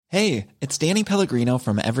Hey, it's Danny Pellegrino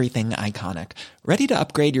from Everything Iconic. Ready to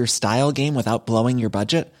upgrade your style game without blowing your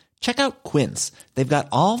budget? Check out Quince. They've got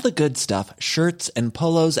all the good stuff, shirts and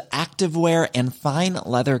polos, activewear, and fine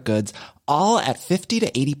leather goods, all at 50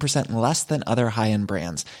 to 80% less than other high-end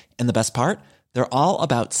brands. And the best part? They're all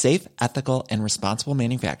about safe, ethical, and responsible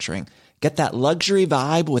manufacturing. Get that luxury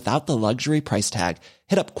vibe without the luxury price tag.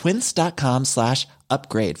 Hit up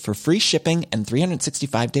quince.com/upgrade for free shipping and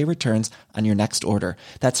 365-day returns on your next order.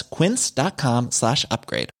 That's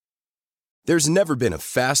quince.com/upgrade. There's never been a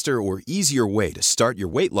faster or easier way to start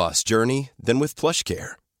your weight loss journey than with PlushCare.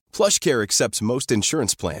 PlushCare accepts most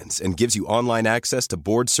insurance plans and gives you online access to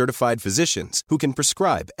board-certified physicians who can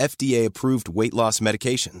prescribe FDA-approved weight loss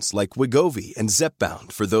medications like Wegovy and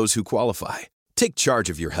Zepbound for those who qualify. Take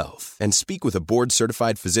charge of your health and speak with a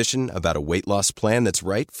board-certified physician about a weight loss plan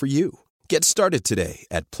that's right for you. Get started today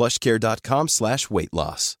at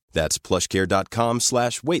plushcare.com/weightloss. That's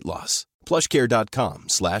plushcare.com/weightloss.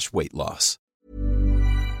 plushcare.com/weightloss.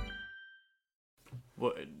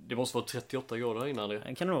 Det måste vara 38 grader innan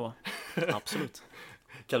det. Kan det vara? Absolut.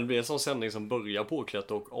 Kan det bli en sån sändning som börjar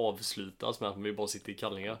påklätt och avslutas med att vi bara sitter i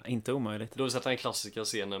kallingar? Inte omöjligt. Du har sett den klassiska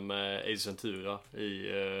scenen med Ace Ventura i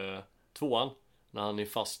tvåan. När han är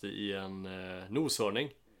fast i en noshörning.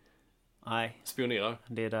 Nej. Spionerar.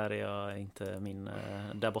 Det är där jag inte,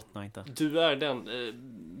 där bottnar jag inte. Du är den,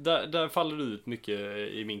 där faller du ut mycket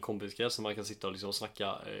i min kompiskrets. Så man kan sitta och liksom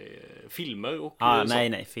snacka filmer och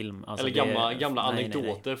nej, film. Alltså eller gamla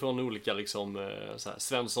anekdoter från olika liksom så här,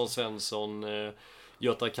 Svensson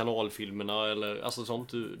Göta kanalfilmerna eller alltså sånt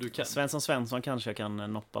du kan. Svensson kanske jag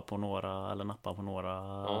kan nappa på några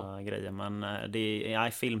grejer, men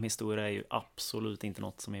filmhistoria är ju absolut inte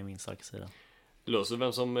något som är min starka sida. Löser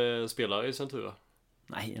vem som spelar i Centura?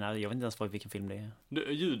 Nej, jag vet inte ens vilken film det är.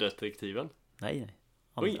 Ljuddetektiven? Nej.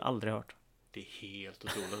 Aldrig hört. Det är helt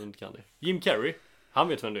otroligt att du inte kan det. Jim Carrey? Han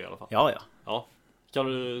vet vem du är i alla fall. Ja. Kan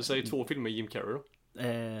du säga 2 filmer med Jim Carrey då?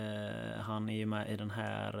 Han är ju med i den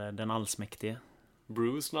här Den allsmäktige.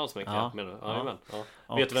 Bruce den allsmäktige, menar du? Ja.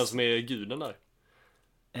 Och vet du vem som är guden där?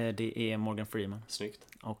 Det är Morgan Freeman. Snyggt.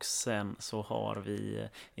 Och sen så har vi,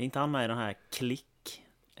 är inte han med i den här Klick?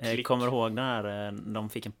 Kommer du ihåg den här,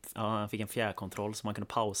 han fick en fjärrkontroll så man kunde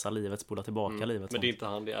pausa livet, spola tillbaka livet. Men det är inte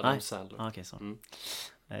han, det är Adam Sandler. Okej, så.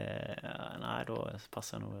 Nej, då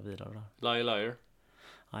passar jag nog vidare där. Liar.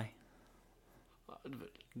 Nej.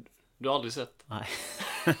 Du har aldrig sett? Nej.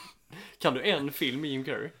 Kan du en film med Jim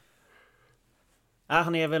Carrey?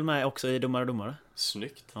 Han är väl med också i Dummare och Dummare.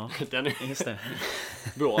 Snyggt. Ja. Den är... Just det.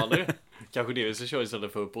 Bra, André. Kanske det vi ska köra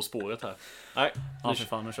istället för På spåret här. Nej. Ja, för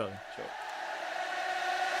fan, nu kör vi.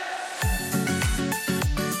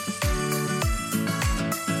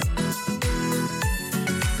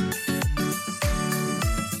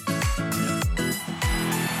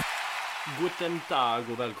 Guten Tag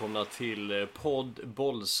och välkomna till podd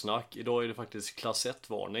Bollsnack. Idag är det faktiskt klass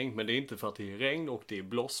 1-varning, men det är inte för att det är regn och det är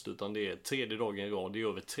blåst, utan det är tredje dagen i rad, det är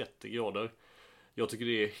över 30 grader. Jag tycker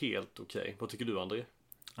det är helt okej. Vad tycker du, André?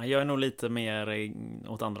 Jag är nog lite mer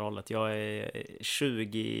åt andra hållet. Jag är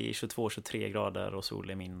 20, 22, 23 grader och sol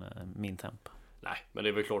är min temp. Nej, men det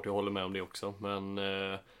är väl klart jag håller med om det också. Men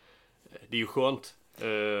det är ju skönt.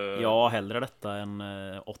 Ja, hellre detta än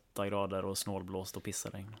 8 grader och snålblåst och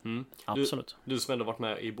pissregn. Absolut. Du som ändå varit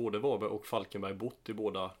med i både Varberg och Falkenberg, bott i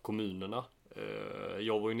båda kommunerna.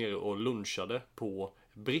 Jag var ju nere och lunchade på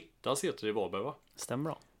Brittas, heter det i Varberg, va? Stämmer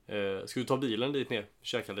bra. Ska du ta bilen dit ner,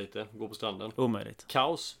 käka lite, gå på stranden? Omöjligt.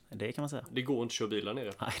 Kaos. Det kan man säga. Det går inte att köra bilen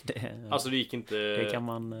nere. Nej, alltså det gick inte. Det kan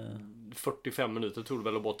man 45 minuter tog det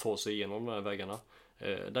väl att bara ta sig igenom de här vägarna.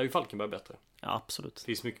 Där är ju Falkenberg bättre. Ja, absolut. Det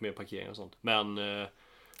finns mycket mer parkering och sånt. Men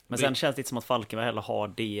sen känns det inte som att Falkenberg heller har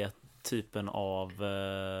det typen av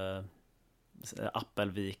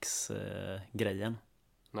Appelviks grejen.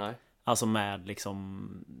 Nej. Alltså med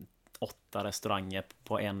liksom 8 restauranger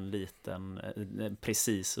på en liten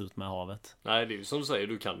precis ut med havet. Nej, det är ju som du säger,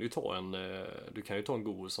 du kan ju ta en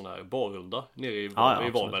god sån här barrunda nere i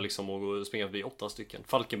Varberg liksom, och springa förbi 8 stycken.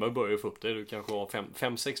 Falkenberg börjar ju få upp det, du kanske har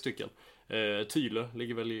 5-6 stycken. Tylö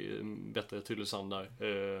ligger väl i bättre, Tylösand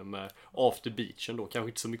där, med After Beachen då, kanske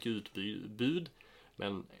inte så mycket utbud,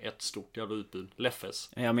 men ett stort jävla utbud.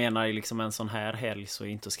 Leffes. Jag menar liksom en sån här helg så är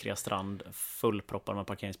inte Skrea strand fullproppad med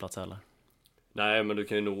parkeringsplatser heller. Nej, men du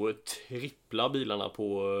kan ju nog trippla bilarna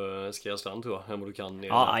på Skrea strand, tror jag, än vad du kan nere.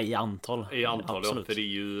 Ja, i antal. Absolut. Ja, för det är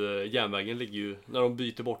ju, järnvägen ligger ju, när de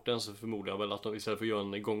byter bort den så förmodar jag väl att de istället för att göra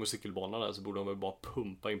en gång- och cykelbana där så borde de väl bara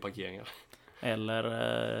pumpa in parkeringar.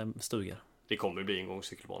 Eller stugor. Det kommer bli en gång- och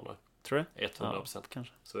cykelbana. Tror du? 100%.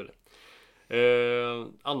 Kanske. Så är det.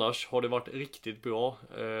 Annars har det varit riktigt bra.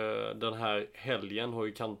 Den här helgen har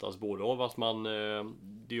ju kantats både av att man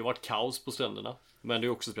det har ju varit kaos på stränderna, men det är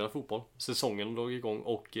också spelat fotboll. Säsongen drog igång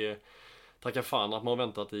och tacka fan att man har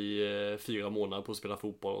väntat i 4 månader på att spela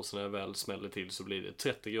fotboll, och sen när det väl smäller till så blir det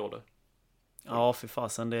 30 grader. Ja, för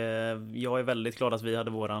fasen. Jag är väldigt glad att vi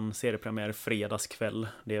hade våran seriepremiär fredagskväll.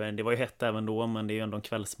 Det var ju hett även då, men det är ju ändå en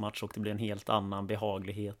kvällsmatch och det blir en helt annan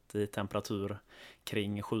behaglighet i temperatur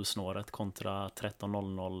kring 7-snåret kontra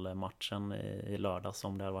 13.00 matchen i lördags,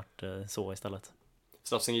 om det hade varit så istället.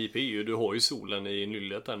 Stafsing IP, du har ju solen i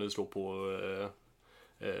nyllet där när du står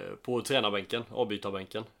på tränarbänken,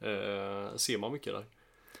 avbytarbänken. Ser man mycket där?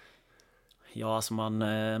 Ja, alltså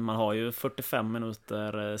man har ju 45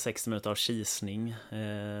 minuter, 60 minuter av kisning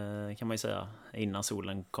kan man ju säga, innan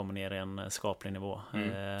solen kommer ner i en skaplig nivå.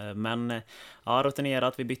 Men ja,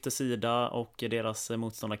 rutinerat, vi bytte sida och deras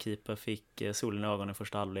motståndarkeeper fick solen i ögonen i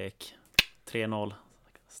första halvlek. 3-0,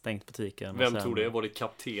 stängt butiken. Vem tog det? Var det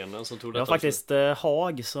kaptenen som tog det? Det var faktiskt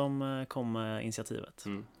Hag som kom med initiativet.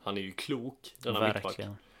 Han är ju klok, denna verkligen.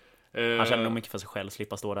 Mittback. Han känner nog mycket för sig själv,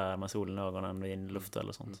 slippa stå där med solen i ögonen i en luft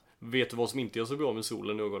eller sånt. Vet du vad som inte är så bra med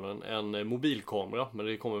solen i ögonen? En mobilkamera, men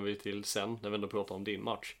det kommer vi till sen när vi ändå pratar om din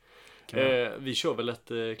match. Vi kör väl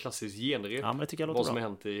ett klassiskt genrep. Ja, men det tycker jag låter vad som bra. har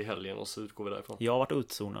hänt i helgen, och så utgår vi därifrån. Jag har varit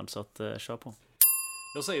utzonad, så att kör på.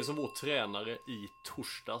 Jag säger som vår tränare i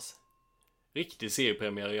torsdags: riktig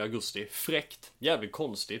seriepremiär i augusti. Fräckt, jävligt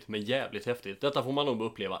konstigt, men jävligt häftigt. Detta får man nog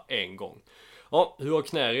uppleva en gång. Ja, hur har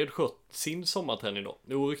Knäred skött sin sommarträning då?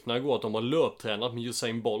 Jo, ryktena går att de har löptränat med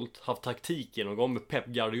Usain Bolt, haft taktikgenomgång med Pep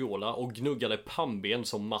Guardiola och gnuggade pannben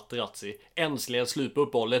som Materazzi. Äntligen slut på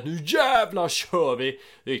uppehållet, nu jävlar kör vi!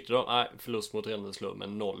 Rykte då? Nej, förlust mot Renneslöv med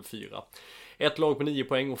 0-4. Ett lag på 9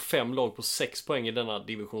 poäng och 5 lag på 6 poäng i denna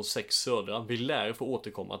division 6 södra. Vi lär få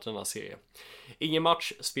återkomma till denna serie. Ingen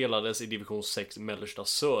match spelades i division 6 mellersta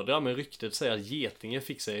södra, men ryktet säger att Getinge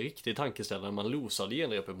fick sig riktigt tankeställare när man losade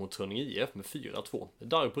genrepet mot Trönninge IF med 4-2.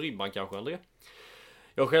 Där på ribban kanske, André?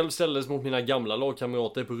 Jag själv ställdes mot mina gamla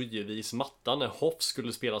lagkamrater på Ryevis matta när Hoff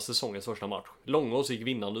skulle spela säsongens första match. Långås gick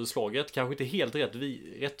vinnande ur slaget, kanske inte helt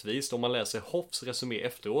rättvist om man läser Hoffs resumé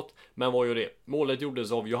efteråt, men vad gör det? Målet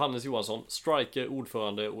gjordes av Johannes Johansson, striker,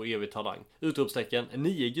 ordförande och evig talang. Utropstecken,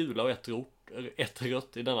 9 gula och ett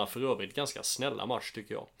rött i denna för övrigt ganska snälla match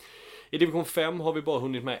tycker jag. I division 5 har vi bara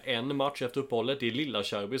hunnit med en match efter uppehållet. Det är Lilla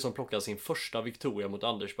Kärrby som plockade sin första viktoria mot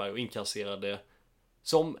Andersberg och inkasserade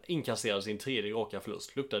sin tredje raka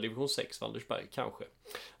förlust. Luktar division 6 för Andersberg kanske.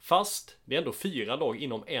 Fast det är ändå 4 lag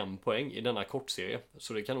inom 1 poäng i denna kortserie,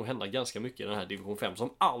 så det kan nog hända ganska mycket i den här division 5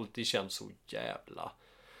 som alltid känns så jävla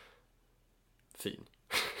fin.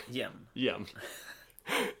 Jämn.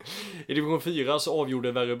 I division 4 så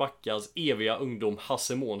avgjorde Väröbackas eviga ungdom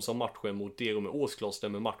Hasse Månsson matchen mot Dero med Åskloster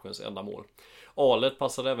med matchens enda mål. Alet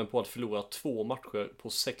passade även på att förlora 2 matcher på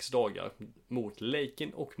 6 dagar mot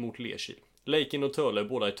Leikin och mot Lerkil. Leikin och Törle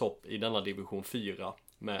båda i topp i denna division 4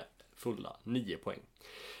 med fulla 9 poäng.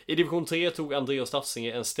 I division 3 tog Andreas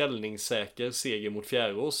Stafsinge en ställningssäker seger mot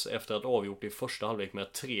Fjärås efter att avgjort i första halvlek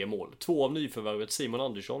med 3 mål. 2 av nyförvärvet Simon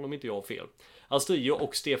Andersson, om inte jag har fel. Astrio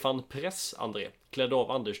och Stefan Press, André, klädde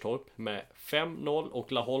av Anderstorp med 5-0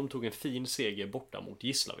 och Laholm tog en fin seger borta mot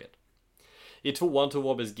Gislaved. I 2an tog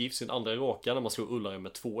Abels GIF sin andra raka när man slog Ullare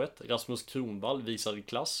med 2-1. Rasmus Kronvall visade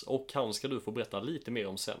klass och han ska du få berätta lite mer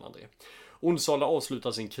om sen, André. Onsala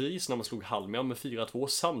avslutade sin kris när man slog Halmia med 4-2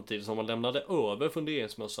 samtidigt som man lämnade över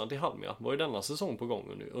funderingsmössan till Halmia. Var ju denna säsong på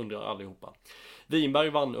gång nu, undrar allihopa. Vinberg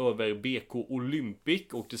vann över BK Olympic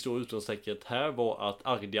och det stora utgångstecknet här var att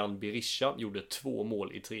Ardian Berisha gjorde 2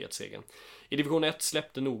 mål i 3-1-segern. I division 1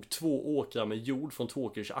 släppte nog 2 åkrar med jord från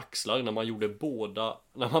Tvååkers axlar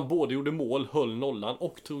när man både gjorde mål, höll nollan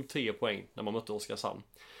och tog 3 poäng när man mötte Oskarshamn.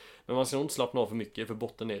 Men man ska nog inte slappna av för mycket för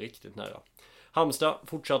botten är riktigt nära. Halmstad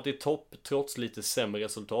fortsatte i topp trots lite sämre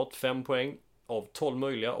resultat, 5 poäng av 12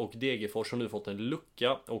 möjliga, och Degerfors har nu fått en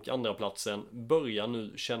lucka och andra platsen börjar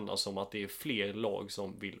nu kännas som att det är fler lag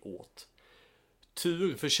som vill åt.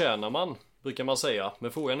 Tur förtjänar man, brukar man säga,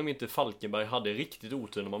 men frågan om inte Falkenberg hade riktigt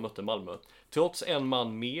otur när man mötte Malmö. Trots en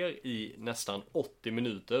man mer i nästan 80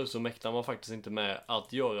 minuter så mäktar man faktiskt inte med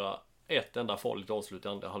att göra ett enda farligt avslut i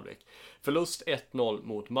andra halvlek. Förlust 1-0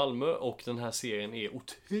 mot Malmö, och den här serien är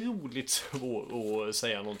otroligt svår att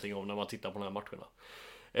säga någonting om när man tittar på de här matcherna.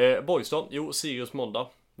 Boys då? Jo, Sirius måndag.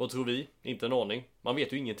 Vad tror vi? Inte en aning. Man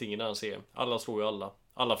vet ju ingenting i den här serien. Alla slår ju alla.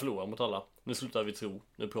 Alla förlorar mot alla. Nu slutar vi tro.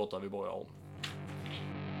 Nu pratar vi bara om.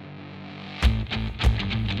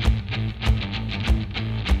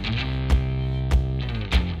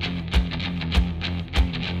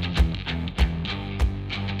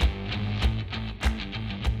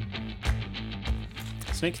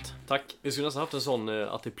 Snyggt. Tack. Vi skulle nästan haft en sån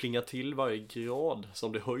att det plingar till varje grad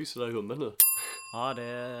som det höjs i det här rummet nu. Ja,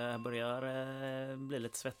 det börjar bli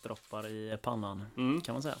lite svettdroppar i pannan,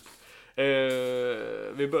 kan man säga.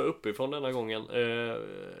 Vi börjar uppifrån denna gången.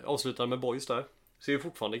 Avslutar med boys där. Ser ju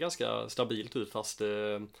fortfarande ganska stabilt ut fast...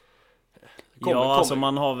 Alltså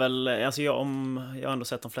man har väl... Alltså jag har ändå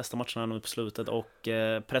sett de flesta matcherna nu på slutet. Och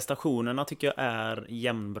prestationerna tycker jag är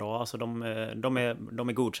jämnbra. Alltså de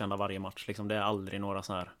är godkända varje match. Liksom. Det är aldrig några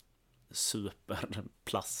sån här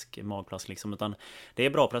magplask liksom. Utan det är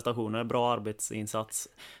bra prestationer, bra arbetsinsats.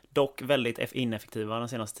 Dock väldigt ineffektiva den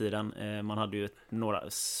senaste tiden. Man hade ju några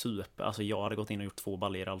alltså jag hade gått in och gjort 2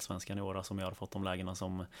 baller i Allsvenskan i år som jag hade fått de lägena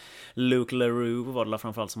som Luke Leroux var det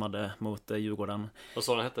framförallt som hade mot Djurgården. Vad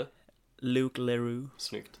sa den hette? Luke Leroux.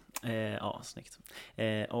 Snyggt. Ja, snyggt.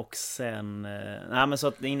 Och sen... nej, men så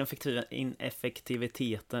att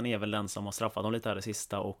ineffektiviteten är väl den som har straffat dem lite här det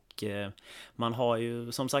sista. Och man har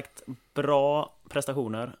ju som sagt bra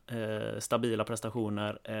prestationer, stabila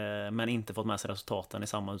prestationer, men inte fått med sig resultaten i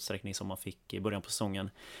samma utsträckning som man fick i början på säsongen.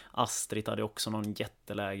 Astrid hade också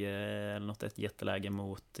ett jätteläge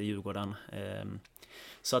mot Djurgården.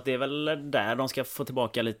 Så att det är väl där de ska få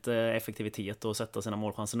tillbaka lite effektivitet och sätta sina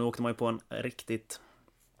målchanser. Nu åkte man ju på en riktigt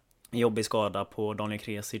jobbig skada på Daniel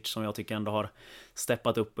Kresic som jag tycker ändå har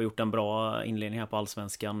steppat upp och gjort en bra inledning här på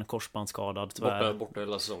Allsvenskan. Korsbandsskadad tyvärr. Borta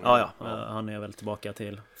hela säsongen. Ja. Han är väl tillbaka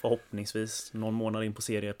till förhoppningsvis någon månad in på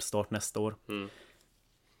seriestart nästa år.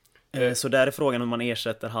 Så där är frågan hur man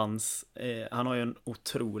ersätter hans... han har ju en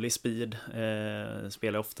otrolig speed.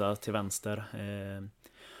 Spelar ofta till vänster.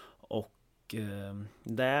 Och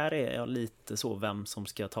där är jag lite så vem som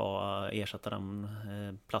ska ersätta den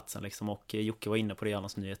platsen liksom. Och Jocke var inne på det i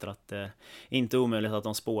Allas nyheter att det inte är omöjligt att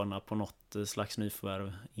de spånar på något slags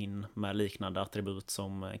nyförvärv in med liknande attribut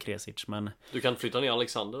som Kresic. Men du kan flytta ner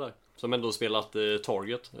Alexander där som ändå spelat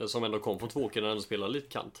target, som ändå kom från Tvååker och ändå spelar lite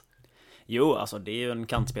kant. Jo, alltså det är ju en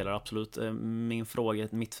kantspelare, absolut.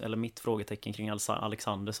 Mitt frågetecken kring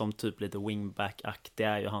Alexander som typ lite wingback-akt, det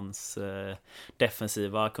är ju hans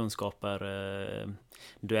defensiva kunskaper,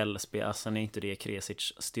 duellspel. Sen är inte det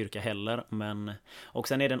Kresic styrka heller, men... Och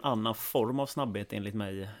sen är det en annan form av snabbhet enligt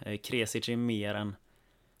mig. Kresic är mer en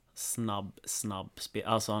snabb spel.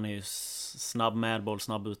 Alltså han är ju snabb med boll,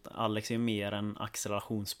 snabb ut. Alex är ju mer en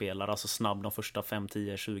accelerationsspelare, alltså snabb de första 5,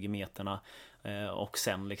 10, 20 meterna. Och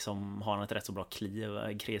sen liksom har han ett rätt så bra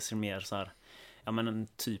kliv. Kresic är mer så här, ja men en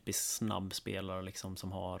typisk snabb spelare liksom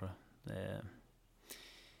som har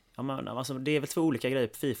ja men alltså det är väl 2 olika grejer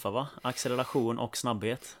på FIFA, va? Acceleration och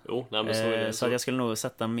snabbhet. Jo, nej, men så är det. Så jag skulle nog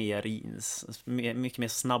sätta mycket mer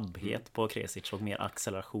snabbhet på Kresic och mer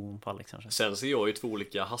acceleration på Alex kanske. Sen ser jag ju 2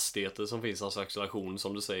 olika hastigheter som finns, alltså acceleration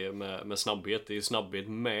som du säger med snabbhet. Det är snabbhet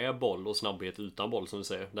med boll och snabbhet utan boll som du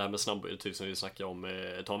säger. Det här med snabbhet, typ som vi snackar om,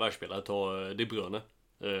 ta en världsspelare, ta De Bruyne.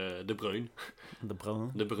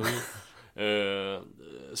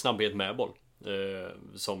 Snabbhet med boll.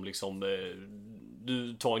 Som liksom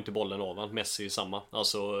du tar inte bollen av han. Messi är samma.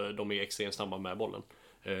 Alltså de är extremt snabba med bollen.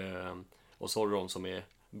 Och så har du de som är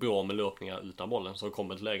bra med löpningar utan bollen, som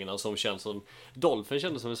kommer till lägena som känns som... Dolphin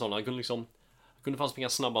kändes som en sån. Han kunde fan springa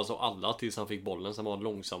snabbast av alla tills han fick bollen. Sen var han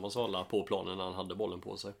långsammast av alla på planen när han hade bollen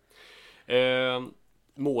på sig.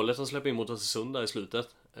 Målet som släppte in mot Östersund där i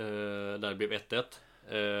slutet, där det blev 1-1.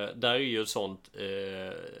 Där är ju ett sånt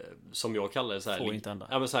som jag kallar det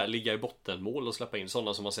så här, ligga i bottenmål och släppa in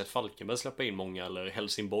sådana som har sett Falkenberg släppa in många, eller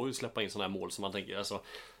Helsingborg släppa in sådana här mål som man tänker, alltså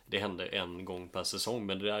det händer en gång per säsong,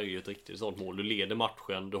 men det där är ju ett riktigt sånt mål. Du leder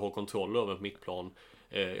matchen, du har kontroll över mittplan.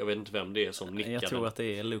 Jag vet inte vem det är som nickar. Jag tror att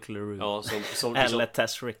det är Luke Leroux. Ja, som eller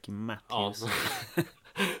Tessrick Matthews. Ja.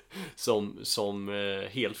 som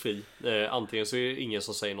helt fri. Antingen så är det ingen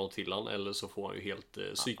som säger något till han, eller så får han ju helt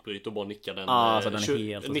psykbryt och bara nickar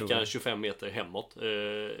den, nickar 25 meter hemåt,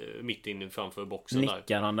 mitt in framför boxen.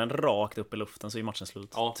 Nickar han den rakt upp i luften så är matchen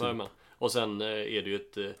slut. Ja, typ. Och sen är det ju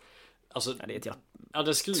ett... Alltså,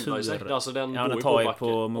 det skruvar sig. Alltså den tar ju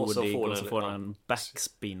på Modig och så får han en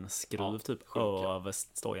backspin-skruv typ över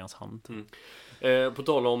stojans hand. På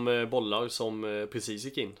tal om bollar som precis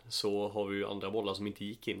gick in, så har vi ju andra bollar som inte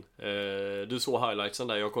gick in. Du såg highlightsen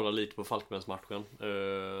där, jag kollade lite på Falkmans-matchen.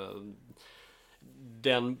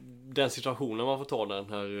 Den situationen man får ta där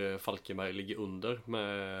när Falkenberg ligger under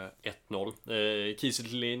med 1-0. Kiese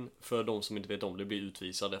Thelin, för de som inte vet om det, blir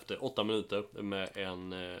utvisad efter 8 minuter med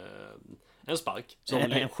en spark.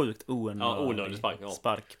 En sjukt onödig spark. Ja.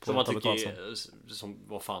 Spark på som man tycker som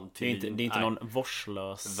vad fan till. Det är inte någon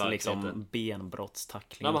vårdslös liksom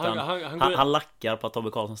benbrottstackling. Han lackar på att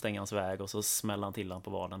Tobbe Karlsson stänger hans väg och så smäller han till han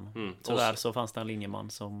på vaden. Tyvärr så fanns det en linjeman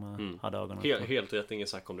som hade ögonen. Helt rätt, ingen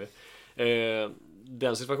snack om det.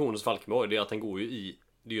 Den situationen hos Falkenberg, det är att den går ju i,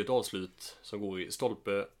 det är ju ett avslut som går i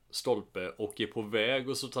stolpe och är på väg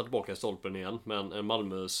och så tar tillbaka stolpen igen, men en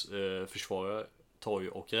Malmös försvarare tar ju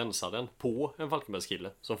och rensar den på en Falkenbergskille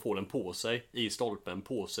som får den på sig i stolpen,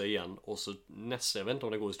 på sig igen, och så nästa, jag vet inte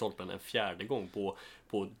om det går i stolpen en fjärde gång på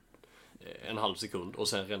en halv sekund och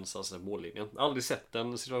sen rensas den mållinjen. Jag har aldrig sett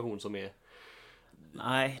en situation som är...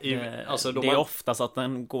 Nej, det är oftast att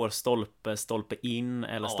den går stolpe in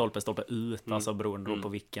eller stolpe ut, alltså beroende på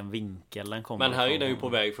vilken vinkel den kommer. Men här är den ju på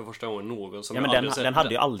väg för första gången någon som... Ja, men den hade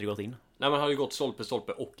ju aldrig gått in. Nej, men den hade ju gått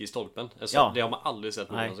stolpe och i stolpen. Alltså, det har man aldrig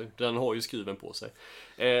sett någonsin. Den har ju skruven på sig.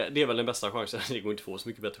 Det är väl den bästa chansen. Det går inte att få så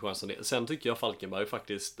mycket bättre chans än det. Sen tycker jag Falkenberg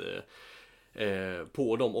faktiskt...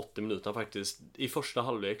 på de 80 minuterna faktiskt, i första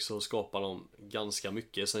halvlek så skapar de ganska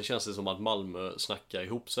mycket. Sen känns det som att Malmö snackar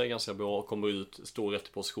ihop sig ganska bra, kommer ut, står rätt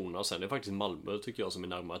i positionerna. Sen är det faktiskt Malmö, tycker jag, som är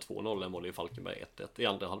närmare 2-0 än vad det är Falkenberg 1-1 i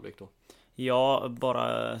andra halvlek då. Ja,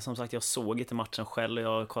 bara som sagt, jag såg inte matchen själv. Jag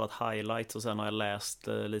har kollat highlights och sen har jag läst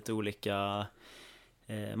lite olika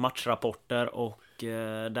matchrapporter, och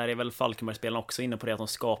där är väl Falkenbergsspelarna också inne på det, att de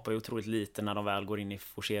skapar ju otroligt lite när de väl går in i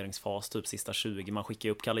forceringsfas, typ sista 20. Man skickar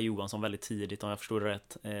ju upp Kalle Johansson väldigt tidigt, om jag förstår det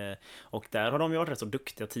rätt, och där har de ju varit rätt så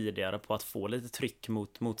duktiga tidigare på att få lite tryck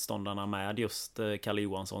mot motståndarna med just Kalle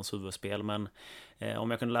Johanssons huvudspel. Men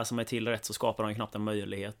om jag kunde läsa mig till rätt så skapar de ju knappt en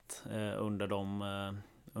möjlighet under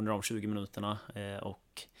de 20 minuterna,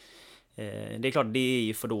 och det är klart, det är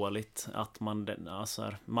ju för dåligt att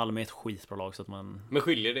Malmö är ett skitbra lag, så att man... Men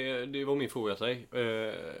skiljer det var min fråga till dig,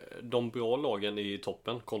 de bra lagen i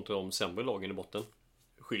toppen kontra de sämre lagen i botten,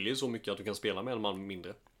 skiljer så mycket att du kan spela med en Malmö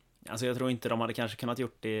mindre? Alltså jag tror inte de hade kanske kunnat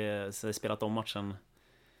gjort det, spelat om matchen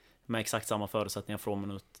med exakt samma förutsättningar från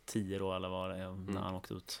minut 10 då, eller vad det är, när han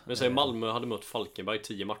åkte ut. Men säg Malmö hade mött Falkenberg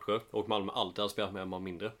 10 matcher och Malmö alltid hade spelat med en man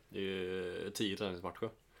mindre i 10 träningsmatcher.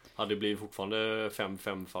 Hade det blivit fortfarande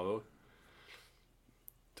 5-5 favor?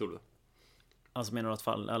 Tror du? Alltså menar du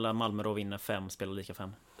att Malmö då vinner 5, spelar lika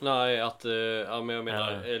 5? Nej, men jag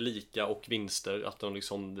menar lika och vinster. Att de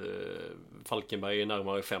liksom Falkenberg är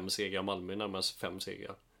närmare 5 segrar, Malmö är närmare 5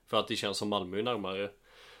 segrar. För att det känns som Malmö är närmare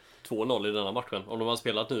 2-0 i denna matchen. Om de har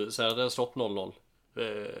spelat nu så hade det stått 0-0,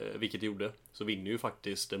 vilket det gjorde, så vinner ju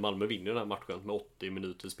faktiskt Malmö vinner den här matchen med 80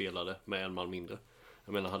 minuter spelade med en man mindre.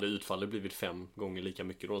 Jag menar, hade utfallet blivit 5 gånger lika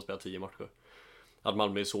mycket då de spelar 10 matcher. Att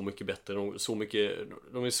Malmö är så mycket bättre, de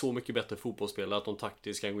är så mycket bättre fotbollsspelare att de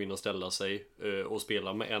taktiskt kan gå in och ställa sig och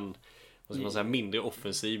spela med en, vad ska man säga, mindre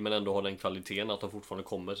offensiv, men ändå ha den kvaliteten att de fortfarande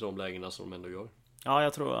kommer till de lägena som de ändå gör. Ja,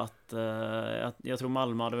 jag tror att jag tror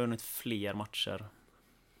Malmö hade vunnit fler matcher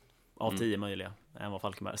av 10 möjliga än vad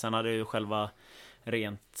Falkenberg. Sen hade ju själva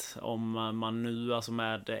rent, om man nu alltså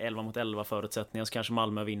med 11 mot 11 förutsättningar, så kanske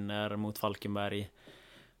Malmö vinner mot Falkenberg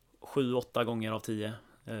 7-8 gånger av 10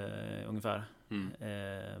 ungefär.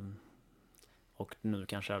 Och nu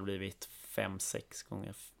kanske det har blivit 5-6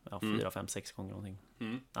 gånger, 4-5-6 gånger någonting.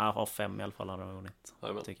 Ja, 5 i alla fall hade de vunnit,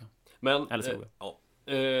 tycker jag. Men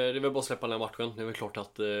det är väl bara att släppa den här matchen. Det är väl klart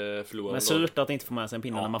att förlora. Men surt att inte få med sig en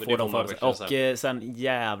pinne när man får dem för. Och sen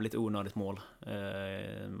jävligt onödigt mål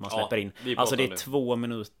man släpper in. Alltså det är 2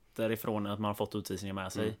 minuter ifrån att man har fått utvisningen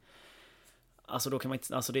med sig. Alltså då kan man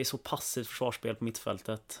inte, alltså det är så passivt försvarsspel på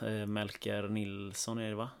mittfältet. Melker Nilsson är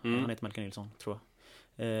det, va? Han heter Melker Nilsson, tror jag.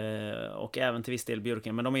 Och även till viss del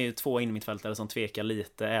Björken. Men de är ju 2 in mittfältare som tvekar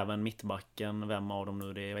lite. Även mittbacken, vem av dem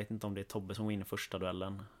nu det är, jag vet inte om det är Tobbe som går in i första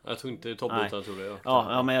duellen. Jag tror inte det är Tobbe, utan jag tror det är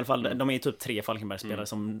ja, men i alla fall, de är ju typ 3 Falkenbergsspelare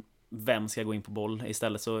som vem ska gå in på boll.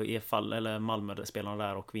 Istället så är Malmö-spelarna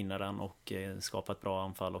där och vinner den och skapar ett bra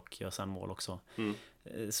anfall och gör sen mål också.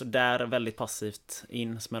 Så där väldigt passivt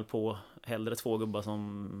in, smäll på. Hellre 2 gubbar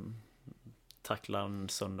som tacklar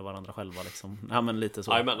sönder varandra själva liksom. Ja, men lite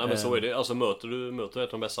så. Nej, men så är det. Alltså möter du ett av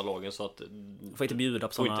de bästa lagen, så att får inte bjuda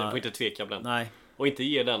på såna... får inte tveka på den. Nej. Och inte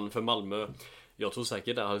ge den för Malmö. Jag tror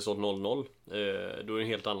säkert det hade stått 0-0. Då är det en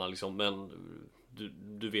helt annan liksom, men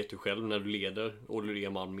du vet ju själv när du leder och du är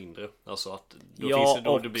man mindre, alltså att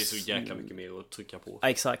då det blir så jäkla mycket mer att trycka på. Ja,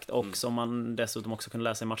 exakt, och som man dessutom också kunde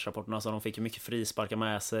läsa i matchrapporterna, så de fick ju mycket frisparkar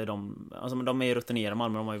med sig. De är ju rutinerade,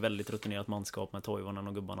 Malmö, de har ju väldigt rutinerat manskap med Toivonen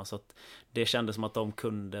och gubbarna, så att det kändes som att de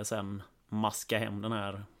kunde sen maska hem den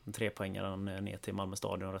här 3-poängaren ner till Malmö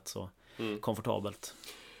stadion rätt så komfortabelt.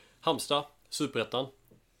 Halmstad, Superettan.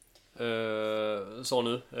 Sa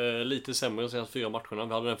nu lite sämre än 4 matcherna.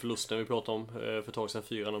 Vi hade den förlusten vi pratade om för ett tag sedan,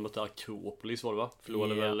 4 mötte Akropolis var det, va?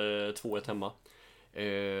 Förlorade väl 2-1 hemma.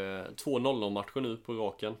 2-0 matcher nu på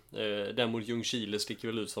raken. Den mot Ljungskile sticker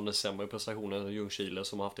väl ut som den sämre prestationen än Ljungskile,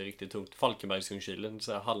 som har haft det riktigt tungt. Falkenbergs Ljungskile,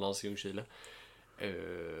 så här Hallands Ljungskile.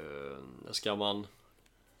 Ska man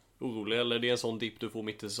orolig, eller det är en sån dipp du får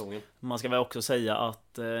mitt i säsongen? Man ska väl också säga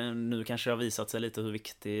att nu kanske det har visat sig lite hur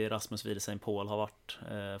viktig Rasmus Wiedesheim-Paul har varit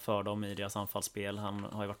för dem i deras anfallsspel. Han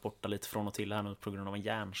har ju varit borta lite från och till här nu på grund av en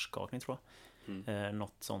hjärnskakning, tror jag.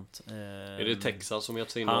 Något sånt. Är det Texas som gett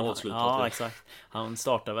sig in och avslutat? Ja, exakt. Han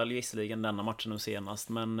startar väl visserligen denna matchen nu senast,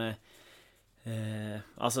 men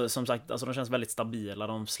alltså som sagt, alltså de känns väldigt stabila.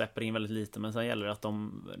 De släpper in väldigt lite, men sen gäller det att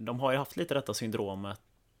de har ju haft lite detta syndromet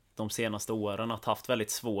de senaste åren, att haft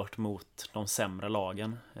väldigt svårt mot de sämre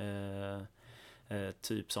lagen.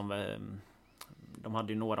 Typ som de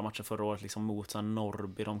hade ju några matcher förra året liksom mot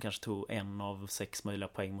Norrby. De kanske tog 1 av 6 möjliga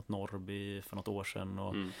poäng mot Norrby för något år sedan.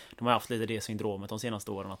 Och de har haft lite det syndromet de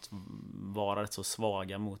senaste åren, att vara rätt så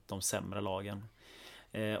svaga mot de sämre lagen.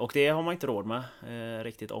 Och det har man inte råd med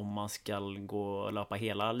riktigt om man ska gå och löpa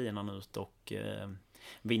hela linan ut och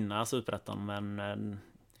vinna Superettan. Men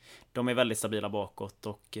de är väldigt stabila bakåt,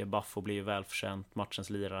 och Baffo blir ju välförtjänt matchens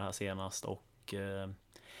lirare här senast. Och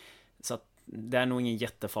så att det är nog ingen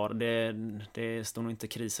jättefara. Det står nog inte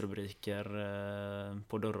krisrubriker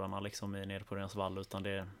på dörrarna liksom nere på deras vall, utan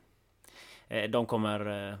de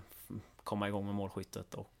kommer komma igång med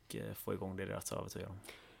målskyttet och få igång det rätt så övertygad om.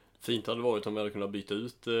 Fint hade det varit om vi hade kunnat byta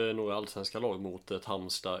ut några allsvenska lag mot ett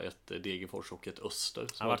Halmstad, ett Degerfors och ett Öster.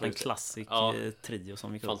 Det har varit en klassisk trio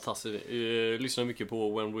som vi kunde. Fantastiskt. Lyssnade mycket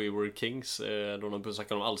på When We Were Kings, då de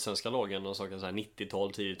snackade om allsvenska lagen och snackade så här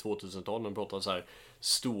 90-tal, tidigt 2000-tal. De pratade så här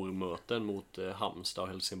stormöten mot Halmstad och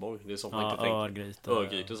Helsingborg. Det är som man inte tänker.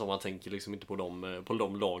 Örgryte, som man tänker liksom inte på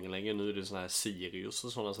de lagen längre. Nu är det såna här Sirius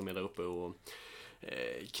och sådana som är där uppe och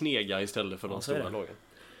knegar istället för de stora lagen.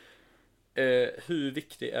 Hur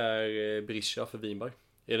viktig är Berisha för Vinberg?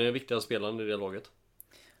 Är det den viktigaste spelaren i det laget?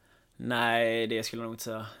 Nej, det skulle jag nog inte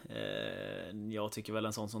säga. Jag tycker väl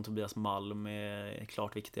en sån som Tobias Malm är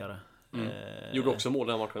klart viktigare. Gjorde också mål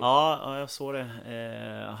den matchen. Ja, jag såg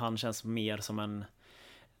det. Han känns mer som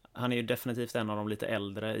han är ju definitivt en av de lite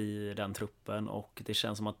äldre i den truppen, och det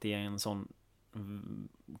känns som att det är en sån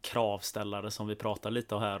kravställare som vi pratar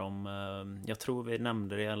lite här om. Jag tror vi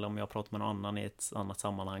nämnde det, eller om jag pratar med någon annan i ett annat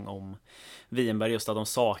sammanhang om Vinberg, just att de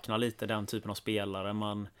saknar lite den typen av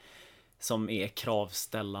spelare som är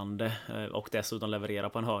kravställande och dessutom levererar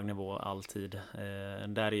på en hög nivå alltid.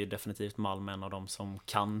 Där är ju definitivt Malm en av dem som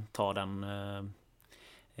kan ta den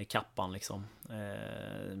kappan liksom.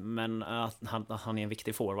 Men att han är en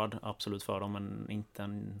viktig forward absolut för dem, men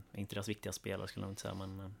inte deras viktiga spelare skulle jag inte säga,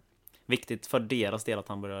 men viktigt för deras del att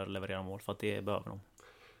han börjar leverera mål, för att det behöver de.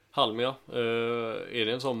 Halmia, är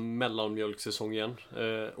det en sån mellanmjölksäsong igen?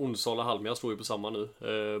 Onsala Halmia står ju på samma nu.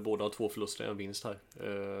 Båda har 2 förluster, en vinst här.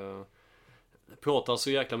 Pratar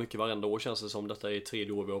så jäkla mycket varenda år, känns det som. Detta är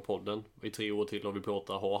 3:e år vi har podden. I 3 år till har vi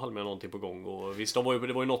pratat, har Halmia någonting på gång? Och visst, det var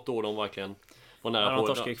ju något år de verkligen var nära på. De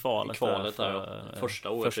torskade i kvalet där, första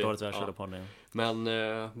året jag körde på det. Men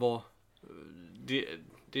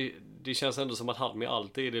det känns ändå som att Halmia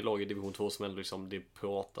alltid är det lag i division 2 som ändå liksom, det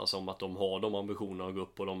pratas om att de har de ambitionerna att gå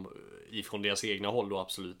upp, och de ifrån deras egna håll då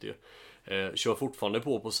absolut ju. Kör fortfarande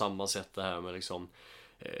på samma sätt det här med liksom,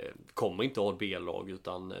 kommer inte ha ett B-lag,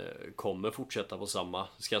 utan kommer fortsätta på samma,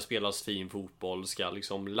 ska spelas fin fotboll, ska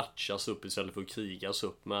liksom latchas upp istället för att krigas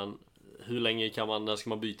upp. Men hur länge när ska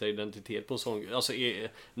man byta identitet på en sån, alltså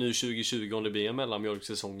nu 2020 om det blir en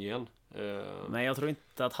mellanmjölksäsong igen? Nej, jag tror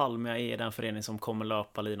inte att Halmia är den förening som kommer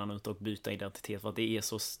löpa linan ut och byta identitet, för att det är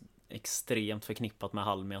så extremt förknippat med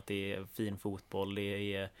Halmia, att det är fin fotboll, det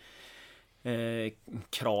är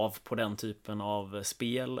krav på den typen av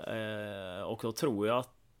spel, och då tror jag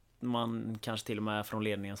att man kanske till och med från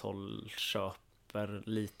ledningens håll köper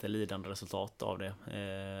lite lidande resultat av det.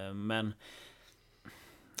 Men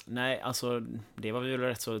nej, alltså det var vi väl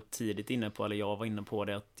rätt så tidigt inne på, eller jag var inne på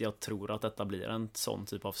det, att jag tror att detta blir en sån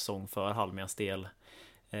typ av säsong för Halmias del.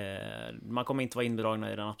 Man kommer inte vara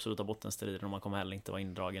indragna i den absoluta bottenstriden, och man kommer heller inte vara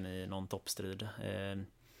indragen i någon toppstrid.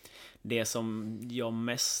 Det som jag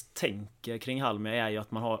mest tänker kring Halmia är ju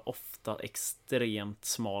att man har ofta extremt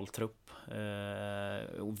smal trupp,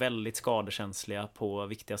 och väldigt skadekänsliga på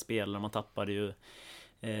viktiga spelare. Man tappade ju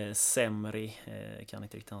Semri, kan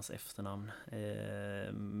inte riktigt hans efternamn,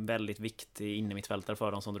 väldigt viktig innermittfältare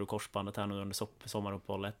för dem som drog korsbandet här nu under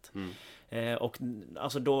sommaruppehållet. Och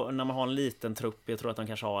alltså då, när man har en liten trupp, jag tror att de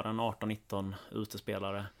kanske har en 18-19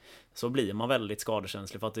 utespelare, så blir man väldigt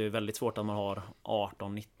skadekänslig, för att det är väldigt svårt att man har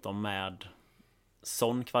 18-19 med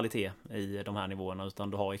sån kvalitet i de här nivåerna,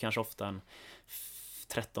 utan du har ju kanske ofta en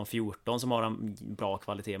 13-14 som har en bra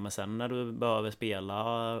kvalitet, men sen när du behöver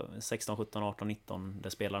spela 16, 17, 18, 19 där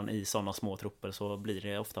spelaren i sådana små trupper, så blir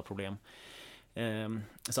det ofta problem.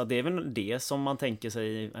 Så det är väl det som man tänker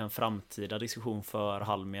sig en framtida diskussion för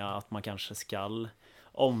Halmia, att man kanske ska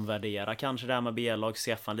omvärdera kanske det här med B-lag,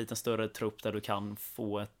 skaffa en liten större trupp där du kan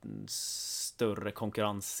få en större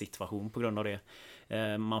konkurrenssituation på grund av det.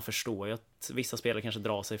 Man förstår ju att vissa spelare kanske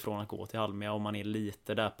drar sig från att gå till Halmia om man är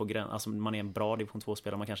lite där på gränsen, alltså man är en bra division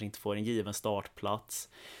 2-spelare, man kanske inte får en given startplats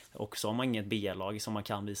och så har man inget B-lag som man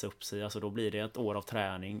kan visa upp sig, alltså då blir det ett år av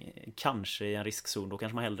träning, kanske i en riskzon, då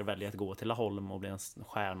kanske man hellre väljer att gå till Laholm och bli en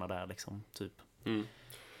stjärna där liksom, typ.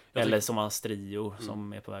 Eller som Astrio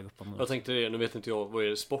som är på väg uppåt nu. Jag tänkte det, nu vet inte jag, vad är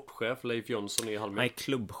det, sportchef Leif Jönsson i Halmia? Nej,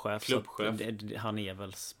 klubbchef. Han är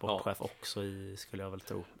väl sportchef också skulle jag väl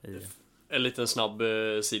tro. En liten snabb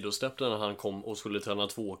sidostep när han kom och skulle träna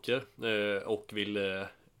Tvååker och ville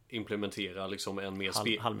implementera liksom en mer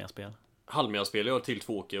Halmia-spel till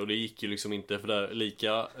Tvååker, och det gick ju liksom inte, för där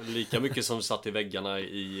lika mycket som satt i väggarna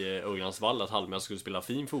i Örjansvall att Halmia skulle spela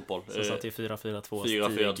fin fotboll. Så satt ju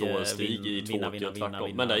 4-4-2 Stig i Tvååker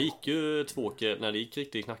tvärtom. Men där gick ju Tvååker, när det gick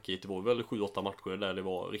riktigt knackigt, det var väl 7-8 matcher där det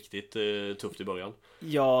var riktigt tufft i början.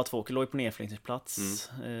 Ja, Tvååker låg på nedflyttningsplats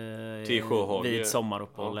till Sjöhage vid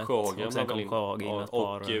sommaruppehållet. Sjöhage, och sen kom Sjöhage in ett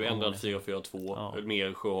par och ändrad 4-4-2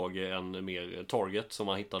 mer Sjöhage än mer target som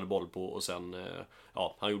han hittade boll på, och sen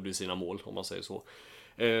han gjorde sina mål om man säger så.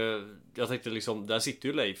 Jag tänkte liksom, där sitter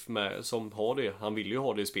ju Leif med, som har det, han vill ju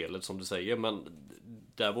ha det i spelet som du säger, men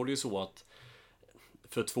där var det ju så att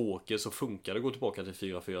för Tvååker så funkar det att gå tillbaka till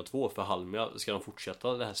 4-4-2. För Halmia, ska de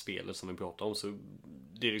fortsätta det här spelet som vi pratar om, så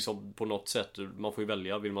det är liksom på något sätt, man får ju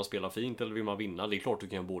välja, vill man spela fint eller vill man vinna? Det är klart du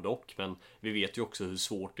kan göra både och, men vi vet ju också hur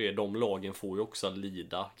svårt det är. De lagen får ju också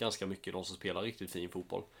lida ganska mycket, de som spelar riktigt fin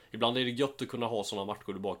fotboll. Ibland är det gött att kunna ha sådana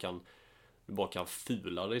matcher du bara kan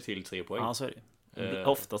fula dig till 3 poäng. Ja, så är det.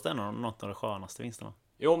 Oftast är det något av de skönaste vinsterna.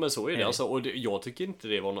 Ja, men så är det. Alltså, och jag tycker inte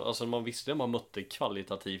det var alltså, när man visste att man mötte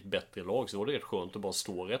kvalitativt bättre lag, så var det rätt skönt att bara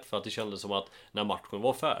stå rätt, för att det kändes som att när matchen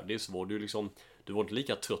var färdig så var du liksom, du var inte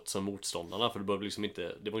lika trött som motståndarna, för du behövde liksom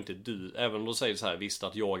inte, det var inte du, även om de säger så här, visst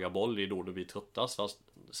att jaga boll är då du blir tröttast, fast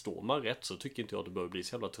står man rätt så tycker inte jag att du behöver bli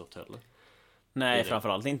så jävla trött heller. Nej,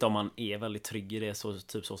 framförallt inte om man är väldigt trygg i det,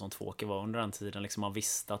 typ så som Tvååker var under den tiden. Liksom man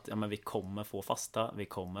visste att vi kommer få fasta, vi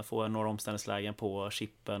kommer få några omställningslägen på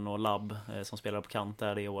Chippen och Labb som spelade på kant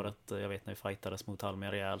där det året. Jag vet när vi fightades mot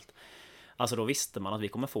Halmia rejält. Alltså då visste man att vi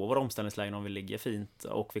kommer få våra omställningslägen om vi ligger fint,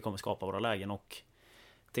 och vi kommer skapa våra lägen. Och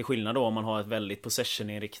till skillnad då om man har ett väldigt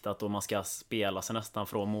possession-inriktat och man ska spela sig nästan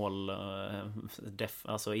från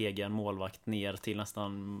alltså egen målvakt ner till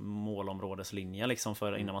nästan målområdeslinje liksom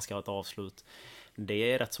innan man ska ha ett avslut. Det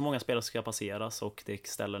är rätt så många spelare som ska passeras, och det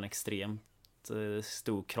ställer en extremt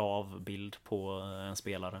stor kravbild på en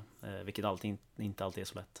spelare, vilket inte alltid är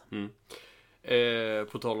så lätt.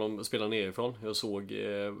 På tal om spela nerifrån, jag såg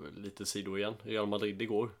lite sidor igen, Real Madrid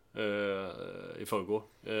igår, i förrgår,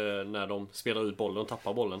 när de spelar ut bollen och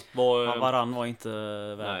tappar bollen. Varann var inte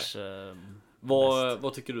världs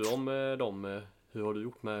vad tycker du om dem? Hur har du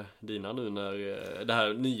gjort med dina nu när det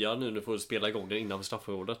här nya nu får du spela igång det innanför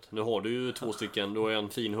straffområdet? Nu har du ju 2 stycken, du har en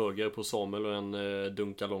fin höger på Samuel och en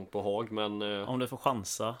dunkar långt på Hag, men om du får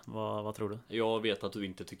chansa, vad tror du? Jag vet att du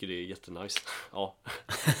inte tycker det är jättenice. Ja.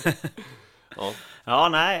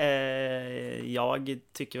 Jag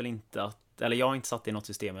tycker väl inte att, eller jag har inte satt i något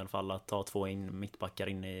system i alla fall, att ta 2 mittbackar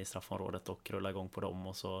in i straffområdet och rulla igång på dem.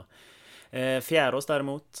 Och så Fjärås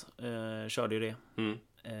däremot körde ju det.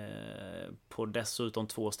 På dessutom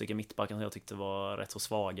 2 stycken mittbackar som jag tyckte var rätt så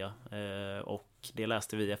svaga, och det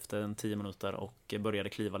läste vi efter 10 minuter och började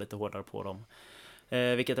kliva lite hårdare på dem,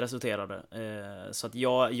 vilket resulterade. Så att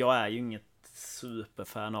jag är ju inget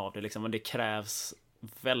superfan av det liksom, men det krävs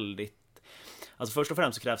väldigt, alltså först och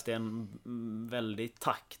främst så krävs det en väldigt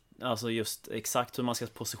takt, alltså just exakt hur man ska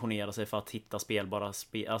positionera sig för att hitta spelbara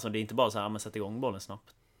alltså det är inte bara så här, men sätta igång bollen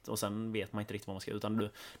snabbt och sen vet man inte riktigt vad man ska, utan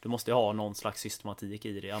du måste ha någon slags systematik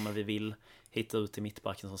i det. Ja, men vi vill hitta ut till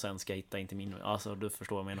mittbacken som sen ska hitta in till min, alltså du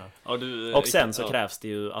förstår vad jag menar. Och sen så krävs det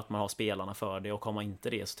ju att man har spelarna för det, och har man inte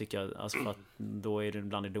det så tycker jag, alltså, för att då är det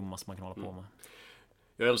bland det dummaste man kan hålla på med.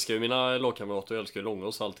 Jag älskar ju mina lagkamrater, jag älskar ju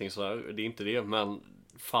Långås och allting sådär. Det är inte det, men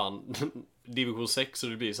fan, division 6, så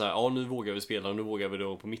det blir så här, nu vågar vi spela, nu vågar vi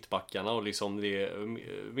då på mittbackarna, och liksom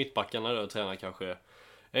mittbackarna där tränar kanske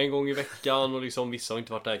en gång i veckan, och liksom vissa har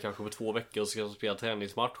inte varit där kanske på 2 veckor, och så ska de spela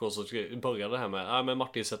träningsmatch, och så börjar det här med men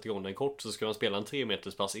Martin sätter igång den kort, så ska man spela en 3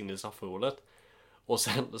 meters pass in i straffområdet. Och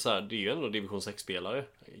sen så här, det är ju ändå division 6-spelare,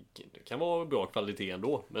 det kan vara bra kvalitet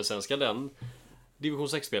ändå, men sen ska den division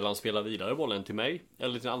 6-spelaren spelar vidare bollen till mig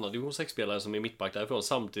eller till en annan division 6-spelare som är mittback därifrån,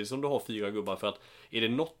 samtidigt som du har 4 gubbar. För att är det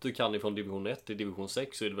något du kan ifrån division 1 till division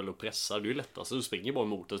 6 så är det väl att pressa. Du är lättast, du springer bara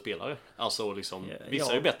mot en spelare. Alltså liksom,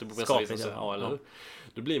 vissa är ju bättre på att pressa, vissa, eller hur?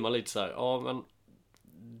 Då blir man lite så här, men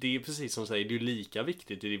det är precis som du säger, det är lika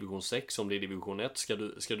viktigt i division 6 som det är i division 1.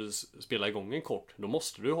 Ska du spela igång en kort, då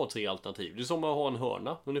måste du ha 3 alternativ. Det är som att ha en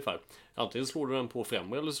hörna ungefär. Antingen slår du den på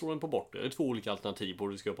främre eller slår du den på bortre. Det är 2 olika alternativ på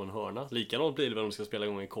hur du ska på en hörna. Likadant blir det väl om du ska spela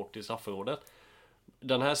igång en kort i straffområdet.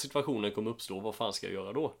 Den här situationen kommer uppstå, vad fan ska jag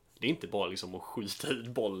göra då? Det är inte bara liksom att skjuta ut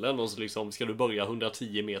bollen och så liksom ska du börja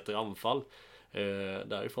 110 meter anfall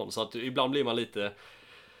därifrån. Så att ibland blir man lite...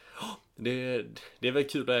 Det är väl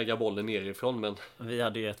kul att äga bollen nerifrån, men... Vi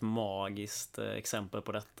hade ju ett magiskt exempel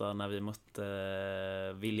på detta när vi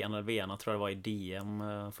mötte William Alvena, tror jag det var, i DM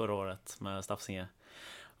förra året med Stafsinge.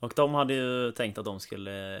 Och de hade ju tänkt att de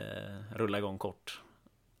skulle rulla igång kort.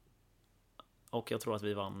 Och jag tror att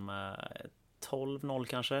vi vann med 12-0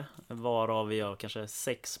 kanske, varav vi gör kanske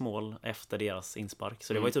 6 mål efter deras inspark.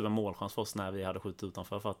 Så det var ju typ en målchans för oss när vi hade skjutit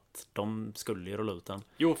utanför, för att de skulle ju rulla ut den.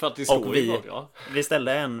 Jo, för att det står vi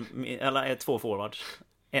ställde 2 forwards.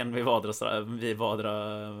 En vid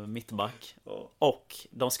vardera mittback. Och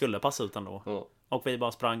de skulle passa ut den då. Och vi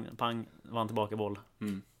bara sprang, pang, vann tillbaka boll.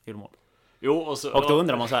 Gjorde mål. Jo, och då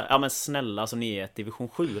undrar man så här, ja men snälla, så ni är ett division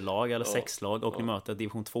 7-lag eller 6-lag och ni möter ett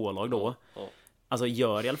division 2-lag då. Alltså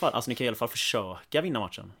gör i alla fall, alltså ni kan i alla fall försöka vinna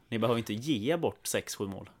matchen. Ni behöver inte ge bort 6-7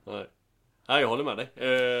 mål. Nej, jag håller med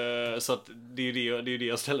dig. Så att det är det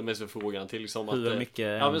jag ställer mig så frågan till liksom att hur mycket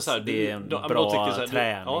det är en bra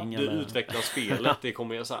träning du utvecklar spelet. Det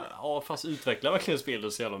kommer jag så här, fast utvecklar verkligen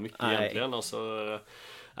spelet så jävla mycket egentligen. Alltså,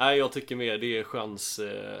 nej, jag tycker mer det är chans.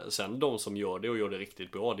 Sen de som gör det och gör det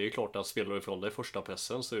riktigt bra, det är klart att spelar du ifrån dig första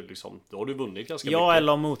pressen så är det liksom, då har du vunnit ganska mycket. Ja,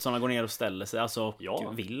 eller om motståndarna går ner och ställer sig, alltså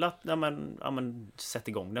vill att sätt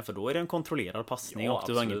igång det, för då är det en kontrollerad passning och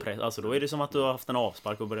du har ingen press. Alltså då är det som att du har haft en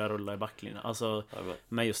avspark och börjar rulla i backlinjen. Alltså,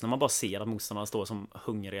 men just när man bara ser att motståndarna står som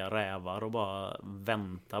hungriga rävar och bara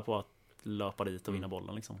väntar på att löpa dit och vinna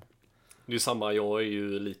bollen liksom. Det är samma, jag är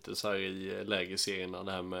ju lite så här i läge serierna,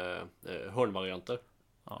 det här med hörnvarianter.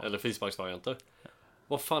 Eller frisparksvarianter.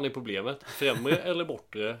 Vad fan är problemet? Främre eller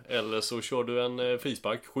bortre? Eller så kör du en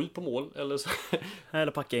frispark, skjut på mål. Eller så...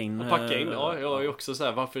 eller packa in. Ja, jag är också så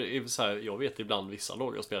här, varför så här, jag vet ibland vissa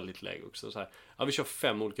lag jag spelar lite läge också så här. Ja, vi kör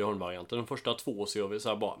 5 olika hörnvarianter. De första 2 så gör vi så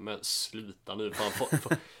här bara, men sluta nu fan,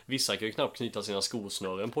 vissa kan ju knappt knyta sina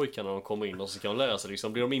skosnören, pojkarna, när de kommer in, och så kan de lära sig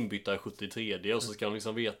liksom, blir de inbytta i 73 och så ska de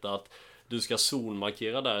liksom veta att du ska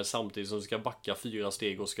zonmarkera där samtidigt som du ska backa 4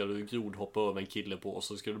 steg och ska du grodhoppa över en kille på, och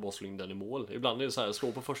så ska du bara slå in den i mål. Ibland är det så här,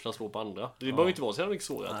 slå på första, slå på andra. Det behöver inte vara så jävla mycket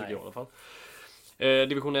svårare, tycker jag i alla fall.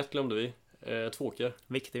 Division 1 glömde vi. Tvåker.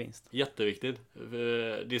 Viktig vinst. Jätteviktigt.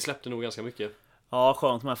 Det släppte nog ganska mycket. Ja,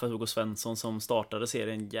 skönt med för Hugo Svensson som startade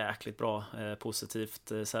serien jäkligt bra,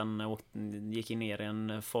 positivt. Sen gick ner i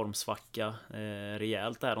en formsvacka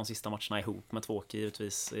rejält där de sista matcherna ihop med Tvåker,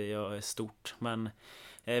 givetvis är stort. Men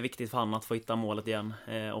viktigt för han att få hitta målet igen.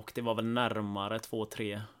 Och det var väl närmare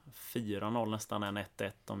 2-3, 4-0 nästan än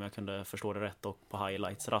 1-1 om jag kunde förstå det rätt. Och på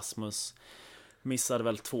highlights, Rasmus missade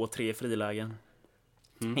väl 2-3 frilägen.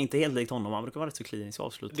 Inte helt likt honom, han brukar vara rätt så klinisk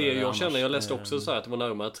avslut. Det jag känner, jag läste också så här att det var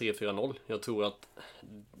närmare 3-4-0. Jag tror att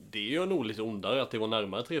det gör nog lite ondare att det var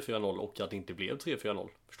närmare 3-4-0 och att det inte blev 3-4-0.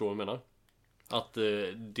 Förstår du vad jag menar? Att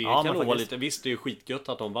det kan nog vara lite, visst det är skitgött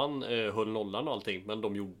att de vann, höll nollan och allting, men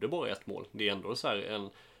de gjorde bara 1 mål. Det är ändå så här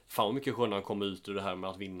fan vad mycket skönare komma ut ur det här med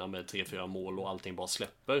att vinna med 3-4 mål och allting bara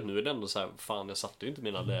släpper. Nu är det ändå så här, fan jag satte ju inte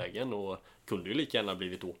mina lägen och kunde ju lika gärna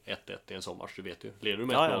blivit då 1-1 i en sån match, du vet ju. Leder du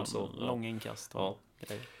med 1-0 så... lång inkast.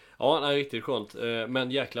 Ja, nej, riktigt skönt.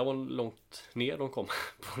 Men jäklar vad långt ner de kom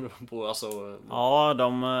på alltså... Ja,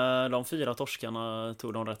 de 4 torskarna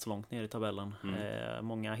tog de rätt så långt ner i tabellen.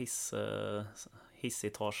 Många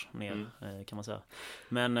hissitage ner, kan man säga.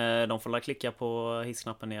 Men de får klicka på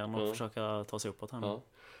hissknappen igen och försöka ta sig uppåt här nu.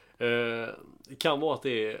 Det kan vara att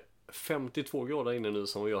det är 52 grader inne nu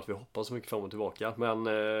som gör att vi hoppar så mycket fram och tillbaka. Men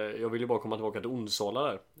jag vill ju bara komma tillbaka till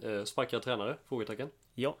Onsala där. Sparkad tränare? Frågetecken.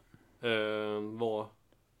 Ja. Vad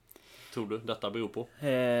tror du detta beror på?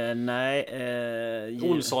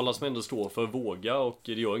 Onsala som ändå står för våga, och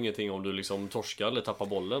det gör ingenting om du liksom torskar eller tappar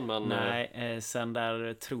bollen, men... Nej, sen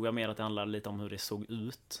där tror jag mer att det handlar lite om hur det såg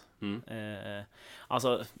ut.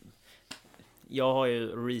 Alltså, jag har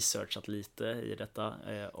ju researchat lite i detta.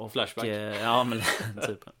 Och, flashback. Ja, men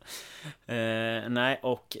typ. Nej,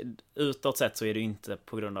 och utåt sett så är det inte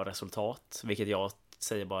på grund av resultat, vilket jag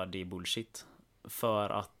säger bara det är bullshit. För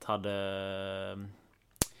att hade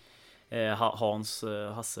Hans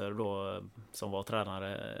Hasser då, som var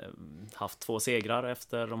tränare, haft 2 segrar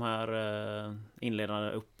efter de här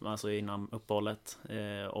inledande alltså innan uppehållet,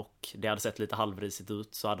 och det hade sett lite halvrisigt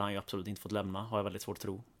ut, så hade han ju absolut inte fått lämna, har jag väldigt svårt att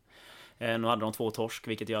tro. Nu hade de 2 torsk,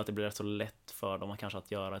 vilket gör att det blir rätt så lätt för dem att kanske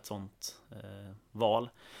att göra ett sånt val.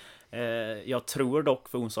 Jag tror dock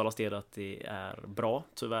för Onsala del att det är bra,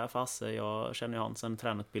 tyvärr för Hasse. Jag känner ju han sen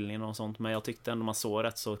tränutbildningen och sånt, men jag tyckte ändå man såg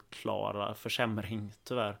rätt så klara försämring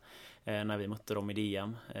tyvärr när vi mötte dem i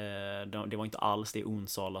DM. Det var inte alls det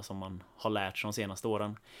Onsala som man har lärt sig de senaste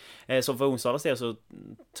åren. Så för Onsalas del så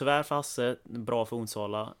tyvärr för Hasse, bra för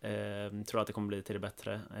Onsala. Tror att det kommer bli till det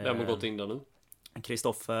bättre. Vem har gått in där nu?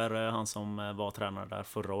 Kristoffer, han som var tränare där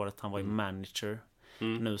förra året, han var ju manager.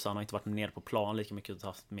 Nu så han har inte varit nere på plan lika mycket utan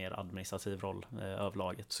haft mer administrativ roll över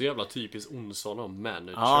laget. Så jävla typiskt Onsala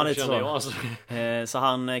manager. Ja, det känner så. Jag alltså. Så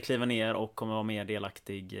han kliver ner och kommer vara mer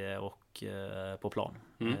delaktig och på plan.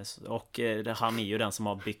 Och han är ju den som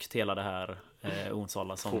har byggt hela det här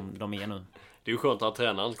Onsala som de är nu. Det är ju skönt att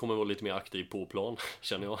tränaren kommer vara lite mer aktiv på plan,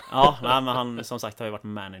 känner jag. Ja, nej, men han som sagt har ju varit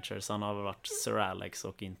manager, så han har varit Sir Alex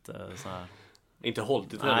och inte så här. Inte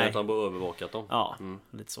hållit i tränaren utan bara övervakat dem. Ja,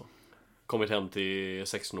 lite så. Kommit hem till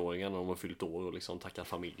 16-åringen när de har fyllt år och liksom tackat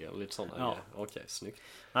familjen och lite sådana grejer. Okej, snyggt.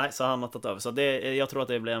 Nej, så han har tagit över. Så jag tror att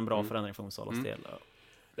det blir en bra förändring för Onsalas del.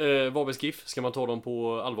 Varbergs GIF, ska man ta dem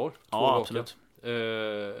på allvar? Ja, absolut.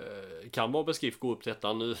 Kan Varbergs GIF gå upp till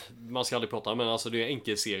ettan nu? Man ska aldrig prata, men alltså det är en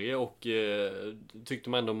enkel serie och tyckte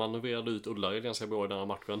man ändå manövrerade ut Ullared ganska bra i den här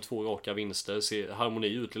matchen. 2 raka vinster, ser harmoni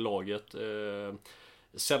ut i laget.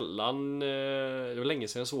 Sällan, det var länge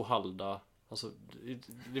sedan jag såg Halda. Alltså,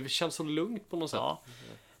 det känns så lugnt på något sätt. Ja.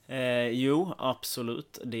 Jo,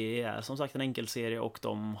 absolut. Det är som sagt en enkel serie och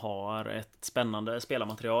de har ett spännande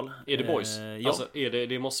spelarmaterial. Är det boys? Ja. Alltså,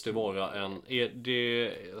 det måste vara en...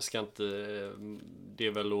 Jag ska inte... Det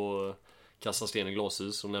är väl att kasta sten i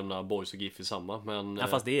glashus och nämna boys och GIF i samma, men... Ja,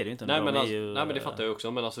 fast det är det ju inte. Nej, men det fattar jag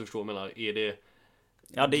också. Men alltså, förstår jag menar, är det...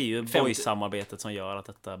 Ja, det är ju boys-samarbetet som gör att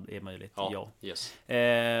detta är möjligt. Ja. Yes.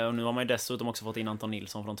 Och nu har man ju dessutom också fått in Anton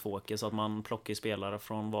Nilsson från Tvååker, så att man plockar spelare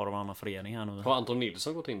från var och varannan förening här nu. Har Anton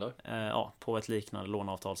Nilsson gått in där? Ja, på ett liknande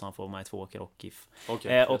låneavtal så han får med i Tvååker och GIF.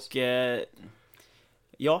 Okay,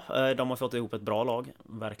 ja, de har fått ihop ett bra lag,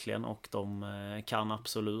 verkligen, och de kan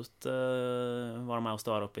absolut vara med och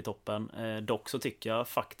störa upp i toppen. Dock så tycker jag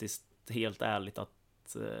faktiskt helt ärligt att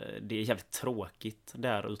det är jävligt tråkigt det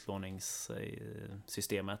här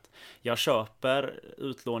utlåningssystemet. Jag köper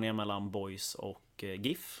utlåningen mellan boys och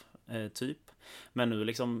GIF typ, men nu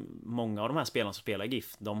liksom många av de här spelarna som spelar i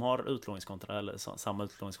GIF, de har utlåningskontrakt eller samma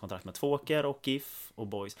utlåningskontrakt med Tvååker och GIF och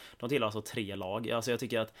boys. De tillhör alltså 3 lag. Alltså jag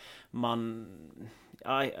tycker att man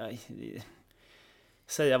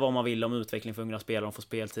säga vad man vill om utveckling för unga spelare, de får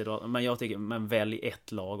speltid, men jag tycker, men välj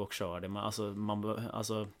ett lag och kör det.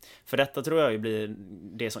 Alltså, för detta tror jag ju blir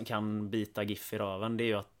det som kan bita GIF i röven. Det är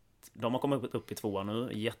ju att de har kommit upp i 2 nu,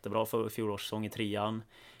 jättebra för fjolårssäsong i 3:an.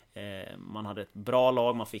 Man hade ett bra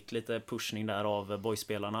lag, man fick lite pushning där av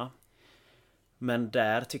boyspelarna. Men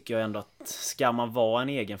där tycker jag ändå att ska man vara en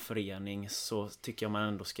egen förening så tycker jag man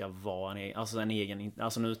ändå ska vara en egen,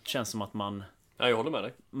 alltså nu känns det som att man... Ja, jag håller med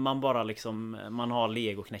dig. Man bara liksom, man har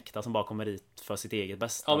legoknäckta som bara kommer dit för sitt eget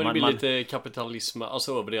bästa. Ja, men det blir lite kapitalism,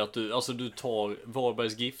 alltså över det att du tar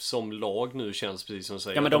Varbergs GIF som lag nu, känns precis som du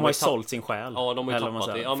säger. Ja, men de har ju sålt sin själ. Ja, de har ju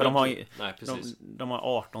tappat det. Ja, för nej, precis. De har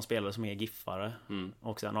 18 spelare som är giffare.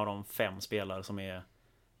 Och sen har de 5 spelare som är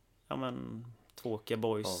Tvååker,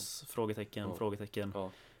 boys, frågetecken. Ja.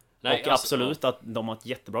 Nej, och absolut att de har ett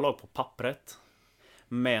jättebra lag på pappret.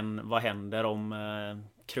 Men vad händer om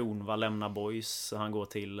Kronwall lämnar boys, han går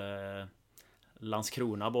till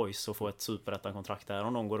Landskrona boys och får ett superettan-kontrakt där,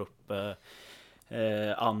 om de går upp.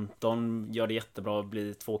 Anton gör det jättebra,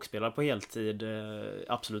 blir tvåspelare på heltid.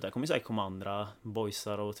 Absolut, där kommer säkert komma andra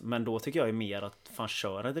boysar, men då tycker jag ju mer att fan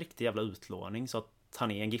kör en riktig jävla utlåning så att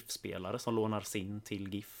han är en GIF-spelare som lånar sin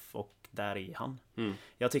till GIF och där är han.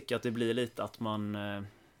 Jag tycker att det blir lite att man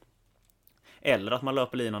eller att man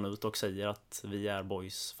löper linan ut och säger att vi är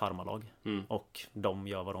boys farmarlag och de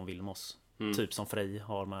gör vad de vill med oss. Typ som Frej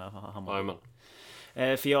har med Hammarby.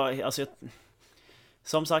 För jag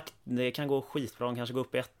som sagt, det kan gå skitbra, de kanske går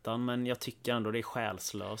upp i ettan, men jag tycker ändå det är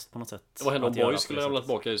själslöst på något sätt. Vad händer om boys skulle ramla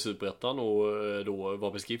tillbaka i superettan och då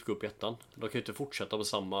var beskrivet gå upp i ettan? De kan ju inte fortsätta med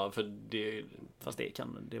samma, för det... Fast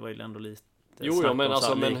det var ju ändå lite... Jo, men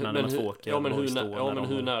alltså,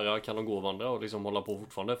 hur nära kan de gå varandra och liksom hålla på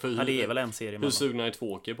fortfarande? För det är väl en serie. Hur sugna är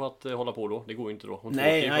Tvååker på att hålla på då? Det går ju inte då.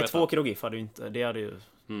 Nej, Tvååker och GIF hade ju inte. Det hade ju...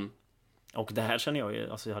 Och det här känner jag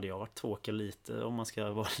ju, alltså hade jag varit Tvååker lite, om man ska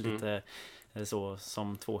vara lite så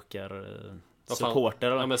som Tvååker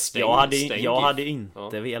supporter. Jag hade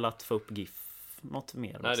inte velat få upp GIF något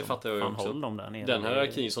mer. Nej, det fattar jag ju också. Den här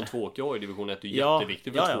arkin som Tvååker har i division 1 är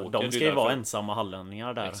jätteviktig för Tvååker. De ska ju vara ensamma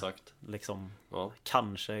hallänningar där. Exakt. Liksom,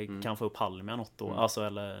 kanske kan få upp Halmia något då. Alltså,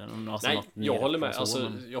 eller, alltså nej, något jag håller med.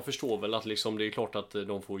 Alltså, jag förstår väl att liksom, det är klart att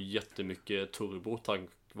de får jättemycket turbo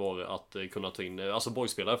vare att kunna ta in alltså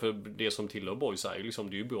boyspelare, för det som tillhör boys är ju liksom,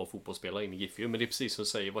 det är ju bra fotbollsspelare in i GIF, men det är precis som du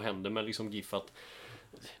säger, vad händer med liksom GIF, att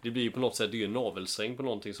det blir ju på något sätt, det är ju en navelsträng på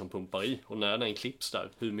någonting som pumpar i, och när den klipps där,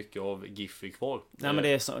 hur mycket av GIF är kvar? Nej,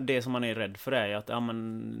 men det som man är rädd för är att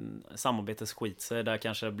samarbetet skit sig, där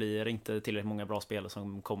kanske blir inte tillräckligt många bra spelare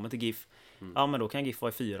som kommer till GIF. Ja, men då kan GIF vara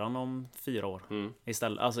i 4 om 4 år.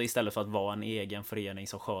 Istället för att vara en egen förening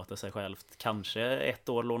som sköter sig självt. Kanske ett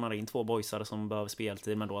år lånar in 2 boysare som behöver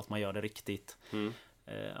speltid, men då att man gör det riktigt.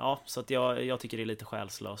 Ja, så att jag tycker det är lite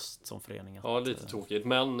själslöst som förening. Ja, lite tråkigt.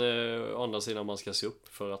 Men å andra sidan, man ska se upp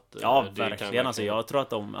för att... Ja, verkligen. Alltså, jag tror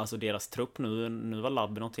att deras trupp nu var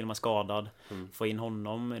Labinot till och med skadad. Få in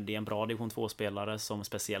honom. Det är en bra division 2-spelare som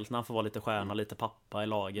speciellt när han får vara lite stjärna, lite pappa i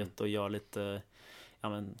laget och gör lite... Ja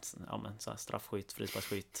men så här, straffskytt,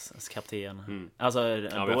 frisparksskytt, kapten. Alltså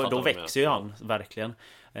då växer ju han verkligen.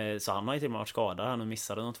 Så han har ju till och med varit skadad. Han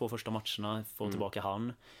missade de 2 första matcherna. Får tillbaka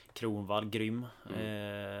han. Kronwall, grym.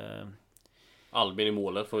 Albin i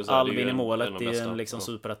målet får vi säga. Albin i målet, det är en liksom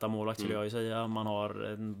superetta-målvakt skulle jag ju säga. Man har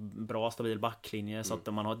en bra stabil backlinje, så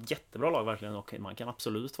att man har ett jättebra lag verkligen, och man kan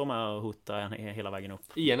absolut vara med och hota hela vägen upp.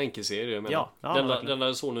 I en enkelserie, jag menar. Ja, den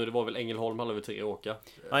där så nu, det var väl Ängelholm hade väl 3 åka.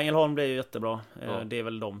 Ja, Ängelholm blev ju jättebra. Det är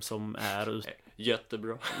väl de som är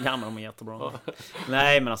jättebra. Ja, men de är jättebra.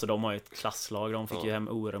 Nej, men alltså de har ju ett klasslag. De fick ju hem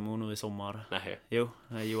Oremo nu i sommar. Nej. Jo,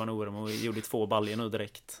 Johan Oremo gjorde 2 baljor nu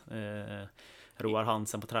direkt. Roar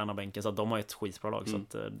Hansen på tränarbänken, så att de har ett skitbra lag, så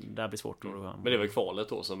att det blir svårt att Men det är väl kvalet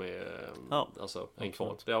då som är alltså en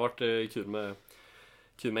kval. Det har varit kul med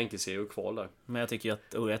enkelserie och kval där. Men jag tycker ju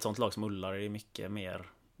att ett sånt lag som Ullar är mycket mer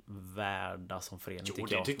värda som förening. Jo,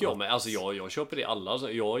 det tycker jag med. Alltså jag köper det alla.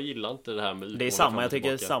 Alltså, jag gillar inte det här med det är samma, jag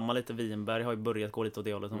tycker samma lite. Vinberg har ju börjat gå lite åt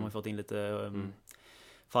det hållet. De har ju fått in lite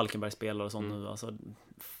Falkenberg-spelare och sånt nu. Alltså,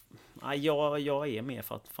 jag är med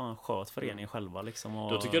för att fan sköt föreningen själva liksom,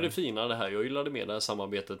 och... Då tycker jag det är fina det här. Jag gillade med det här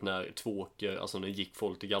samarbetet när Tvååker, alltså när gick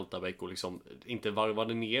folk till Galtabäck och liksom inte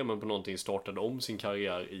varvade ner, men på någonting startade om sin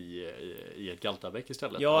karriär i ett Galtabäck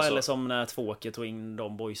istället. Ja, alltså... eller som när Tvååker tog in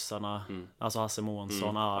de boysarna, alltså Hasse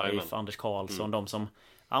Månsson, Arif, Anders Karlsson, de som,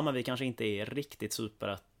 men vi kanske inte är riktigt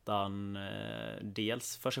superettan,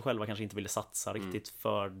 dels för sig själva kanske inte ville satsa riktigt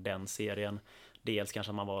för den serien. Dels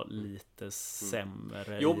kanske man var lite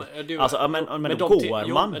sämre. Jo, men då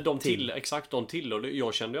går man till... Exakt, de tillhörde.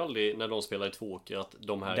 Jag kände ju aldrig när de spelade i Tvååker att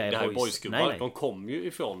det här boysgubbar, de kom ju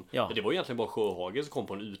ifrån. Ja. Det var egentligen bara Sjöhage som kom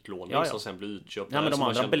på en utlåning som sen blev utköpt. Ja, men de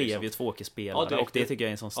andra blev ju Tvååker-spelare, och det tycker jag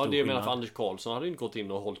är en sån stor skillnad. Jag menar, för Anders Karlsson hade inte gått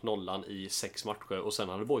in och hållit nollan i 6 matcher och sen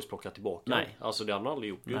hade boys plockat tillbaka. Nej. Alltså det hade han aldrig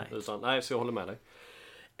gjort. Så jag håller med dig.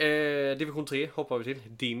 Division 3 hoppar vi till.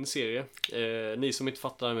 Din serie. Ni som inte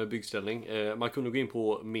fattar det här med byggställning. Man kunde gå in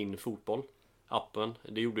på Min Fotboll appen,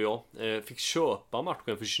 det gjorde jag. Fick köpa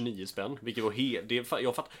matchen för 29 spänn, vilket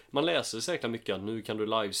var man läser säkert mycket att nu kan du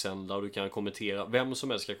livesända och du kan kommentera. Vem som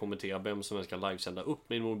helst ska kommentera, vem som helst ska livesända. Upp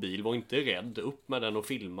med din mobil, var inte rädd. Upp med den och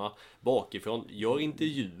filma bakifrån. Gör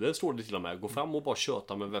intervjuer, står det till och med. Gå fram och bara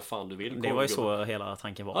köta med vad fan du vill. Det var ju så hela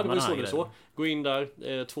tanken var. Ja, det var så. Gå in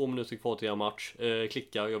där, 2 minuter kvar till er match.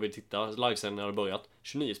 Klicka, jag vill titta. Livesändningen har börjat.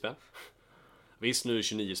 29 spänn. Visst, nu är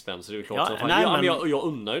 29 spänn, så det är klart som fan. Jag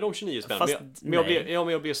undrar ju de 29 spänn.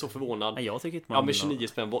 Men jag blev så förvånad. Nej, jag tycker inte man men 29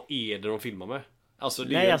 spänn, vad är det de filmar med? Alltså,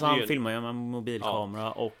 han filmar ju med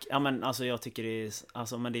mobilkamera. Och jag tycker det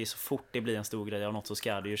är, men det är så fort det blir en stor grej av något, så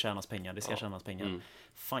ska det ju tjänas pengar. Det ska tjänas pengar.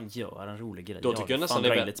 Fan, gör en rolig grej. Då tycker jag nästan det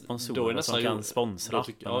är lite sponsorer som kan sponsra.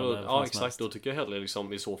 Exakt. Då tycker jag hellre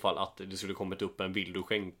liksom, i så fall att det skulle kommit upp en vill du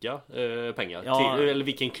skänka pengar till, eller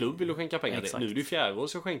vilken klubb vill du skänka pengar till? Nu är det ju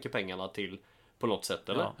Fjärås som skänker pengarna till på något sätt,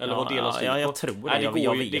 eller? Eller vad delas ut? Jag tror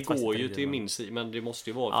det. Det går ju till min sida, men det måste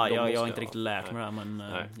ju vara... jag har inte riktigt lärt mig det här, men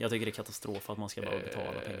jag tycker det är katastrof att man ska behöva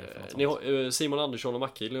betala pengar för något. Simon Andersson och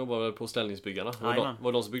Mackill jobbar på Ställningsbyggarna.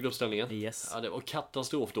 Var de som byggde upp ställningen? Yes. Det var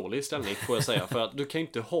katastrofdålig ställning, får jag säga. För att du kan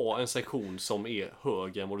inte ha en sektion som är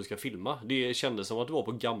högre än vad du ska filma. Det kändes som att det var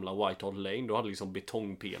på gamla Whitehall Lane. Du hade liksom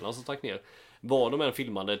betongpelaren som stack ner. Var de än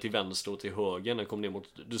filmade till vänster och till höger, när kom ner mot...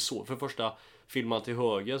 Du såg för första filman till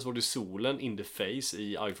höger, så var det solen in the face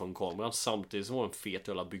i iPhone-kameran, samtidigt som var en fet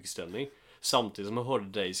jävla byggställning. Samtidigt som jag hörde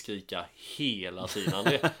dig skrika hela tiden.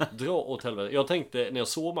 Dra åt helvete. Jag tänkte, när jag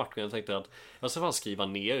såg matchen, jag tänkte att jag ska fan skriva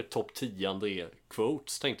ner topp 10 André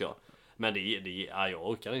quotes, tänkte jag. Men jag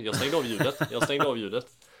orkar inte. Jag stängde av ljudet.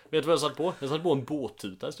 Vet du vad jag satt på? Jag satt på en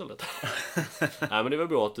båttuta istället. Nej, men det var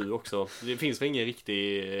bra att du också... Det finns väl ingen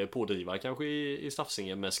riktig pådrivare kanske i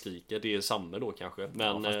Stafsingen med skriket. Det är samma då kanske.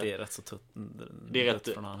 Men, fast det är rätt så tutt. Det är rätt...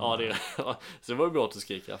 Så det var bra att du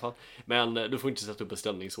skriker i alla fall. Men du får inte sätta upp en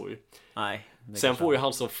ställning så ju. Nej. Sen får ju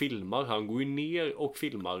han som filmar, han går ju ner och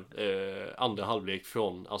filmar andra halvlek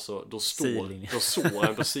från, alltså då står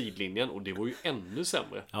han på sidlinjen och det var ju ännu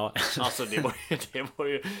sämre. Ja. Alltså det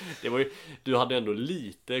var ju du hade ändå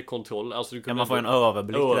lite kontroll, alltså du kunde man får en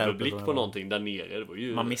överblick på någonting där nere. Det var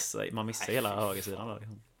ju... Man missar hela högersidan där.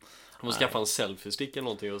 Man måste skaffa en selfie-stick eller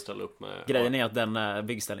någonting och ställa upp med. Grejen är att den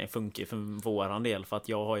byggställningen funkar för våran del, för att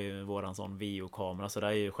jag har ju våran sån VO-kamera, så där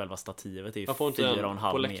är ju själva stativet är ju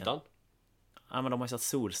 4,5 meter. Ja, men de har ju satt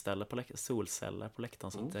solceller på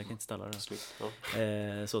läktaren, så att jag kan inte ställa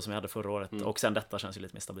det. Så som jag hade förra året. Och sen detta känns ju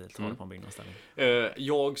lite mer stabilt på en byggnadsställning.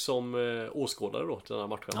 Jag som åskådare då till den här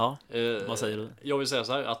matchen. Ja, vad säger du? Jag vill säga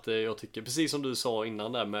så här att jag tycker, precis som du sa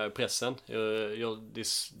innan där med pressen.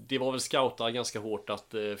 Det var väl scoutat ganska hårt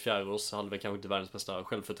att Fjärås hade väl kanske inte världens bästa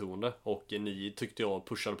självförtroende. Och ni tyckte jag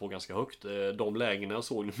pushade på ganska högt. De lägena jag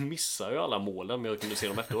såg, missar ju alla målen, men jag kunde se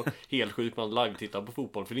dem efteråt. Helt sjukt, man live-tittar på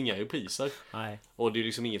fotboll för inga repriser. Nej. Och det är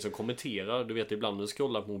liksom ingen som kommenterar. Du vet, ibland när du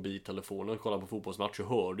scrollar på mobiltelefonen och kollar på fotbollsmatch, så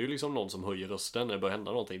hör du ju liksom någon som höjer rösten när det börjar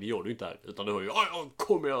hända någonting. Det gör du inte här, utan du hör ju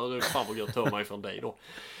kom jag, fan vad jag tar mig från dig då.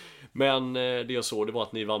 Men det jag såg, det var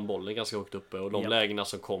att ni vann bollen ganska högt uppe. Och de lägena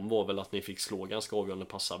som kom var väl att ni fick slå ganska avgörande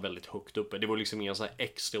passar väldigt högt uppe. Det var liksom inga så här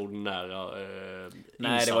extraordinära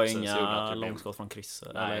nej, det var inga långskott från kryss.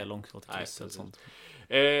 Eller långskott i kryss eller sånt.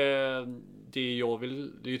 Det jag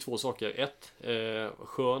vill, det är ju två saker. Ett,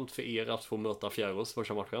 skönt för er att få möta Fjärås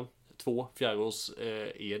första matchen. 2, Fjärås,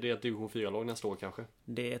 är det ett division 4-lag nästa år kanske?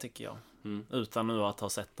 Det tycker jag. Utan nu att ha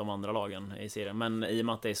sett de andra lagen i serien. Men i och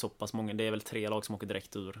med att det är så pass många, det är väl 3 lag som åker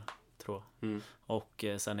direkt ur, tror jag. Och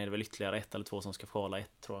sen är det väl ytterligare 1 eller 2 som ska kvala, 1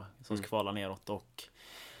 tror jag, som ska kvala neråt. Och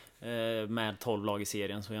med 12 lag i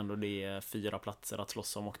serien så är ändå det 4 platser att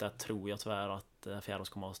slåss om. Och där tror jag tyvärr att Fjärås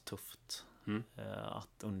kommer att ha tufft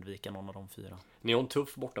att undvika någon av de 4. Ni har en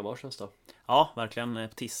tuff bortamatch nästa. Ja, verkligen.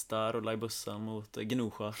 På tisdag rulla i bussen mot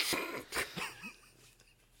Gnosjö.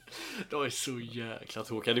 Det är så jäkla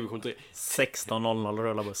tråkigt. Division 3. 16:00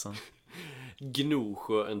 rulla bussen.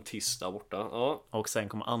 Gnosjö en tisdag borta. Ja. Och sen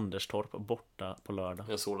kommer Anderstorp borta på lördag.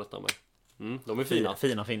 Jag såg detta med. De är fina.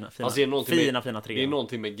 Fina. Alltså, det är fina tre. Det är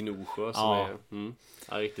någonting med Gnosjö som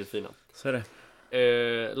är riktigt fina. Så är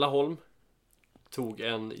det. Laholm tog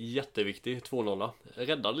en jätteviktig 2-0.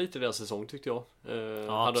 Räddade lite deras säsong tyckte jag.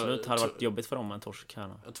 Absolut. Hade varit jobbigt för dem med en torsk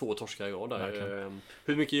här. 2 torskar i rad där.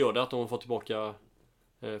 Hur mycket gör det att de har fått tillbaka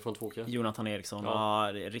från 2 åker? Jonathan Eriksson.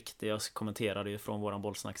 Ja, det är riktigt. Jag kommenterade ju från våran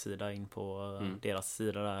bollsnacksida in på deras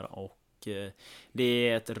sida där. Och det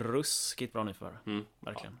är ett ruskigt bra nyförvärv.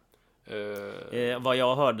 Verkligen. Vad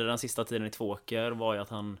jag hörde den sista tiden i Tvååker var ju att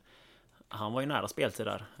han var ju nära speltid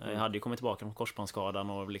där. Jag hade ju kommit tillbaka från korsbandsskadan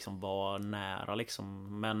och liksom var nära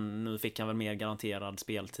liksom. Men nu fick han väl mer garanterad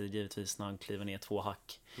speltid givetvis när han kliver ner 2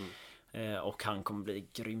 hack. Och han kommer bli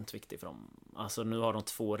grymt viktig för dem. Alltså nu har de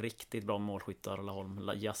 2 riktigt bra målskyttar,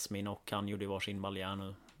 Laholm. Jasmin och han gjorde ju varsin baljär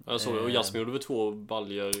nu. Alltså, och Jasmin gjorde väl 2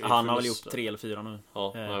 baljor. Han har väl gjort 3 eller 4 nu.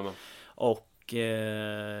 Ja, och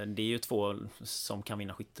det är ju 2 som kan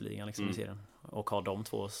vinna skytteligan liksom i serien. Och ha de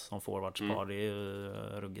 2 som forwards par, det är ju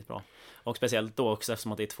ruggigt bra. Och speciellt då också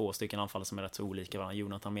eftersom att det är 2 stycken anfall som är rätt så olika varandra.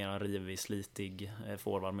 Jonathan mer en rivig, slitig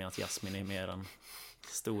forward, medan Jasmin är mer en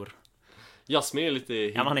stor. Jasmin är lite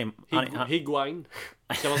Higuain.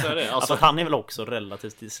 Kan man säga det? Alltså, han är väl också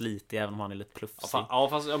relativt slitig, även om han är lite plufsig. Ja,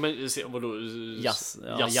 fast men vadå?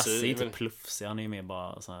 Jasse är inte plufsig, han är ju mer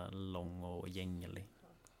bara så här lång och gänglig.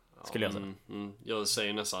 Skulle jag säga. Jag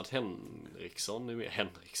säger nästan att Henriksson är mer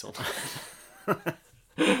Henriksson.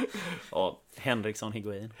 Henriksson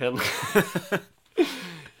Higuain.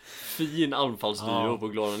 Fin anfallsduo på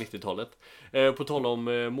glada 90-talet. På tal om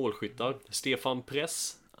målskyttar, Stefan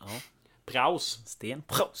Press. Sten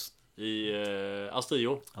Praus i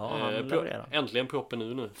Astrio. Äntligen proppen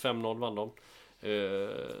nu 5-0 vann de.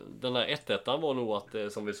 Den där 1-1 var nog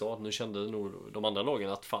att, som vi sa, att nu kände nog de andra lagen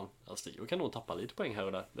att fan, Astrio kan nog tappa lite poäng här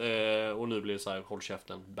och där. Och nu blir det så här, håll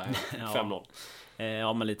käften, bang, 5-0.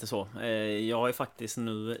 Ja, men lite så. Jag har ju faktiskt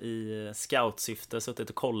nu i scoutsyfte suttit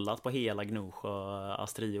och kollat på hela Gnosjö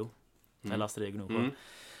Astrio. Eller Astrio Gnosjö.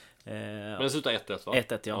 Men det slutar 1-1 va?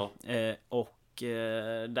 1-1 ja. Och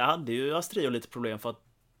där hade ju Astrio lite problem, för att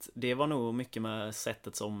det var nog mycket med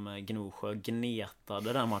sättet som Gnosjö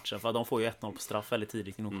gnetade den matchen. För att de får ju 1-0 på straff väldigt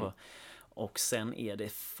tidigt i Gnosjö. Och sen är det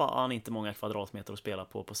fan inte många kvadratmeter att spela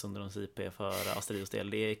på Sunderlands IP för Astrios del.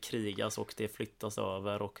 Det är krigas och det flyttas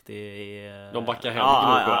över och det är... De backar hem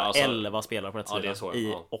Gnosjö. Alltså. 11 spelare på rätt sida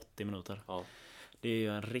i 80 minuter. Ja. Det är ju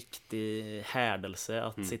en riktig härdelse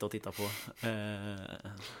att sitta och titta på.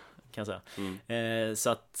 Kan jag säga. Så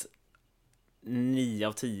att 9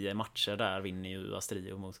 av 10 matcher där vinner ju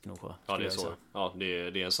Astrio mot Gnosjö. Ja, det är så. Ja, det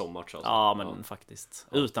är en sån match alltså. Ja, men faktiskt.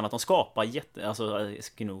 Utan att de skapar alltså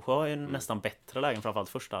Gnosjö har ju nästan bättre lägen, framförallt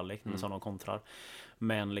första halvlek som de kontrar.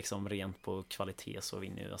 Men liksom rent på kvalitet så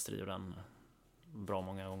vinner ju Astrio den bra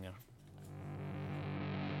många gånger.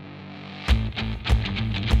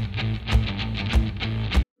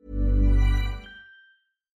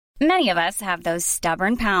 Many of us have those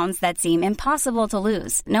stubborn pounds that seem impossible to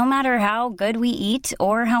lose, no matter how good we eat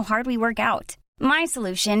or how hard we work out. My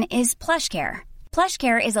solution is PlushCare.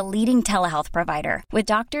 PlushCare is a leading telehealth provider with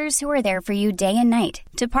doctors who are there for you day and night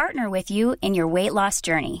to partner with you in your weight loss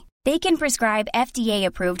journey. They can prescribe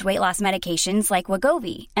FDA-approved weight loss medications like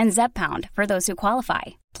Wegovy and Zepbound for those who qualify.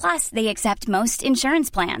 Plus, they accept most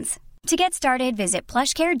insurance plans. To get started, visit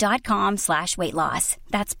plushcare.com/weightloss.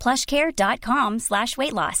 That's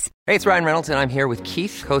plushcare.com/weightloss. Hey, it's Ryan Reynolds, and I'm here with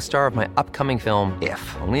Keith, co-star of my upcoming film,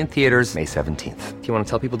 If, only in theaters May 17th. Do you want to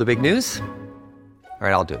tell people the big news? All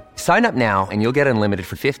right, I'll do it. Sign up now and you'll get unlimited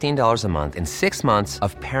for $15 a month and 6 months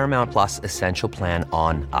of Paramount Plus Essential Plan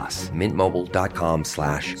on us.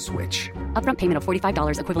 MintMobile.com/switch. Upfront payment of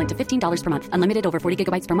 $45 equivalent to $15 per month. Unlimited over 40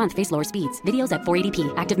 gigabytes per month. Face lower speeds. Videos at 480p.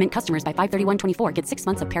 Active Mint customers by 531.24 get 6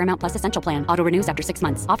 months of Paramount Plus Essential Plan. Auto renews after 6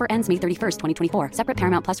 months. Offer ends May 31st, 2024. Separate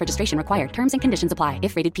Paramount Plus registration required. Terms and conditions apply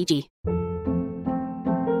if rated PG.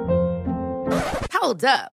 Hold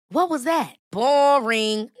up. What was that?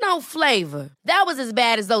 Boring. No flavor. That was as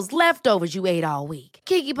bad as those leftovers you ate all week.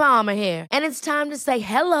 Keke Palmer here, and it's time to say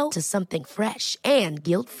hello to something fresh and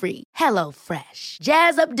guilt-free. Hello Fresh.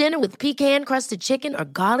 Jazz up dinner with pecan-crusted chicken or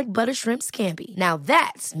garlic butter shrimp scampi. Now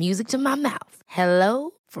that's music to my mouth.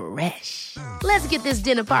 Hello Fresh. Let's get this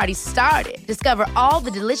dinner party started. Discover all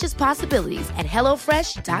the delicious possibilities at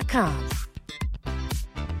hellofresh.com.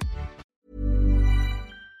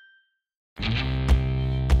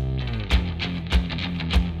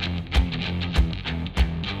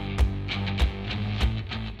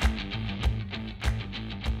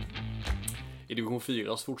 I division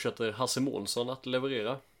 4 så fortsätter Hasse Månsson att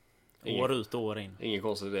leverera. År ut och år in. Ingen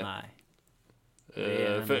konstigt i det. Nej.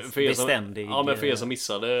 För er som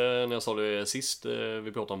missade när jag sa det sist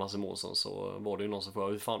vi pratade om Hasse Månsson, så var det ju någon som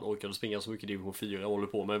frågade hur fan orkar du springa så mycket i division 4 och håller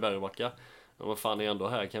på med Väröbacka. Men vad fan är ändå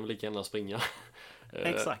här, kan vi lika gärna springa.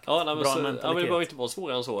 Exakt. Bra mentalitet. Men det behöver inte vara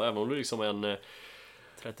svårare än så, även om du liksom en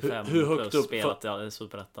 35 hur högt upp spelat i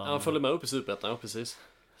Superettan. Ja, följer med upp i Superettan, ja precis.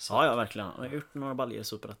 Så. Ja, verkligen. Jag har gjort några baljor i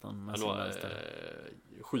Superettan med sin vänster.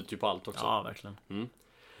 Skjuter ju på allt också. Ja, verkligen.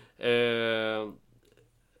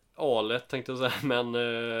 Alet tänkte jag säga, men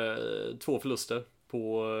 2 förluster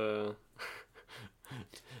på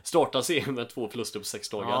starta serien med 2 förluster på 6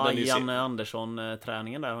 dagar. Ja, Janne Andersson,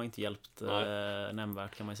 träningen där har inte hjälpt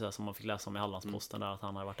nämnvärt, kan man säga, som man fick läsa om i Hallandsposten där, att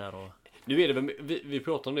han har varit där och... Nu är det väl, vi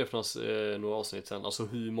pratade om det för några avsnitt sen, alltså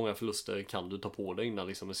hur många förluster kan du ta på dig innan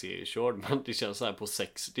liksom en serie är körd, men det känns så här på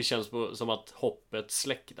 6, det känns som att hoppet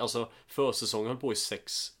släckt, alltså försäsongen höll på i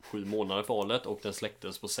 6-7 månader för Alet och den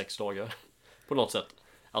släcktes på 6 dagar på något sätt.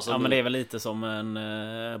 Alltså, ja, men det är väl lite som en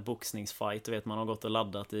boxningsfight, du vet, man har gått och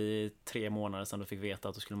laddat i 3 månader sedan du fick veta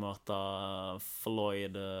att du skulle möta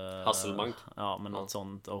Floyd Hasselbank. Ja, men något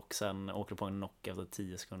sånt, och sen åker du på en knock efter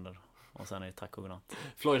 10 sekunder. Och sen är det tack och godnatt.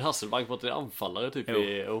 Floyd Hasselbank var det anfallare typ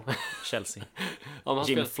i Chelsea. Ja,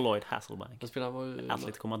 Jim Floyd Hasselbank. Han spelade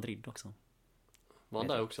Atletico Madrid också. Var han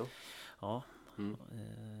där också? Ja.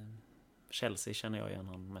 Chelsea känner jag igen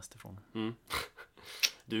han mest ifrån.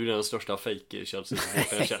 Du är den största fake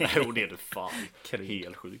Chelsea-supporten jag känner. Jo, det är du fan.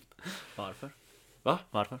 Helt sjukt. Varför? Va?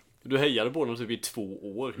 Varför? Du hejade på dem typ i 2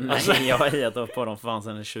 år. Nej, alltså. Jag har hejat på dem fan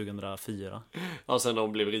sedan 2004. Ja, sen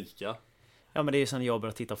de blev rika. Ja, men det är ju sen jag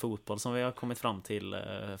började titta fotboll som vi har kommit fram till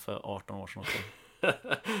för 18 år sedan också.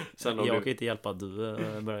 Jag kan ju inte hjälpa att du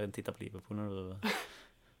började titta på Liverpool när du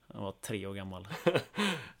var 3 år gammal.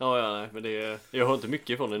 Nej, men jag hör inte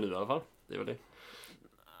mycket från det nu i alla fall. Det är väl det.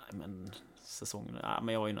 Nej, men säsongen... Ja,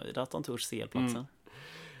 men jag var ju nöjd att de tog CL-platsen.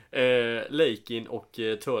 Leikin och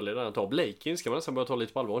Törle där tar. Leikin ska man nästan börja ta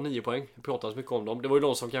lite på allvar. 9 poäng. Pratas mycket om dem. Det var ju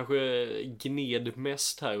de som kanske gned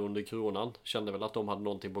mest här under coronan. Kände väl att de hade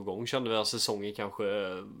någonting på gång. Kände väl att säsongen kanske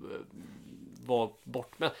var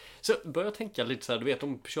bort. Men så börjar jag tänka lite så här, du vet,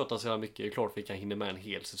 de tjötar så här mycket. Det är klart vi kan hinna med en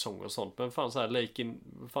hel säsong och sånt. Men fan så här, Leikin,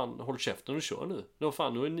 fan håll käften och kör nu. Nu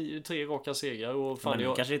fan, nu är 3 raka segrar och fan,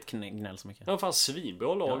 men kanske inte gnäll så mycket. Ja, fan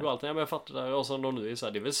svinbra lag och allt. Ja, men jag fattar det. Och som de nu är så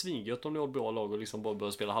här, det är väl svingött om ni har ett bra lag och liksom bara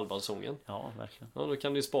börja spela halva säsongen. Ja, verkligen. Ja, då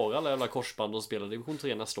kan ni spara alla jävla korsband och spela division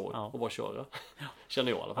 3 nästa år och bara köra.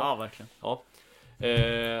 Känner jag i alla fall. Ja, verkligen. Ja.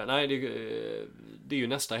 Nej, det är ju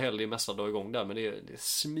nästa helg det mesta dag igång där, men det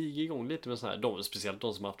smyger igång lite med sån här, speciellt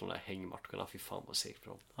de som har haft de där hängmatcherna. Fy fan vad segt för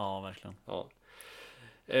dem. Ja, verkligen. Ja.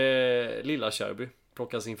 Lilla Kärrby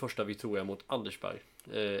plockar sin första Victoria mot Andersberg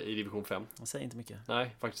i division 5. Jag säger inte mycket.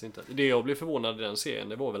 Nej, faktiskt inte. Det jag blev förvånad i den serien,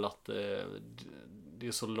 det var väl att det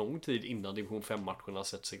är så lång tid innan division 5-matcherna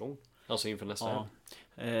sätts igång. Alltså inför nästa helg.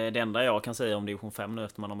 Det enda jag kan säga om division 5 nu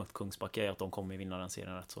efter man har mött Kungsbacka är att de kommer vinna den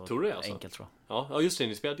serien rätt så tror du det, alltså? Enkelt tror jag. Ja, just det,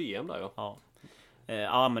 ni spelar DM där ja.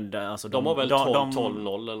 Ja, men alltså de har väl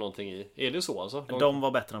 12-0 eller någonting i. Är det så alltså? De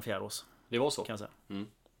var bättre än Fjärås. Det var så? Kan jag säga. Mm.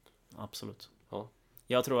 Absolut. Ja.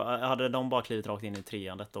 Jag tror, hade de bara klivit rakt in i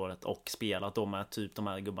 3:an detta året och spelat då med typ de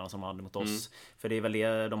här gubbarna som de hade mot oss. För det är väl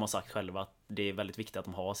det de har sagt själva, att det är väldigt viktigt att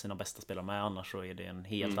de har sina bästa spelare med, annars så är det en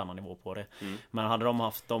helt annan nivå på det. Men hade de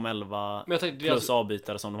haft de 11 plus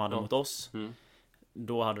avbytare som de hade mot oss,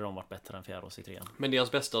 då hade de varit bättre än Fjärås i 3:an. Men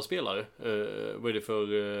deras bästa spelare, vad är det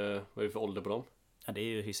för ålder på dem? Ja, det är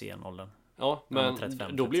ju Hysén-åldern. Ja, men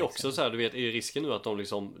 35, då blir också så här, du vet, är risken nu att de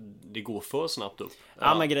liksom, det går för snabbt upp?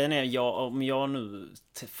 Ja, men grejen är, om jag nu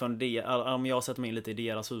funderar, om jag sätter mig in lite i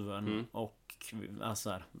deras huvuden och alltså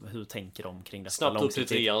här, hur tänker de kring detta? Snabbt upp till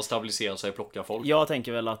 3:an, stabilisera sig, plocka folk. Jag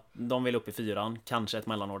tänker väl att de vill upp i 4:an, kanske ett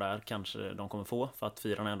mellanår där, kanske de kommer få, för att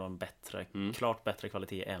 4:an är ändå en bättre, klart bättre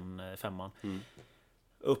kvalitet än 5:an.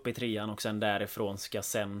 Upp i 3:an och sen därifrån ska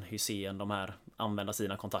sen Hysén de här använda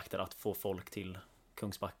sina kontakter att få folk till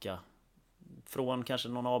Kungsbacka. Från kanske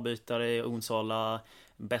någon avbytare i Onsala,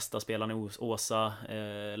 bästa spelaren i Åsa,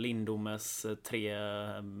 Lindomes 3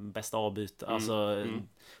 bästa avbytare, alltså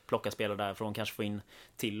plocka spelare därifrån, kanske få in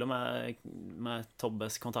till och med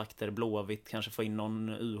Tobbes kontakter, Blåvitt, kanske få in någon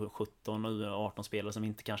U17, U18 spelare som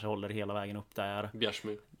inte kanske håller hela vägen upp där.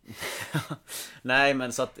 Bjärsmyr. Nej,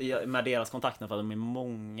 men så att med deras kontakter, för att de är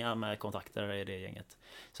många med kontakter i det gänget.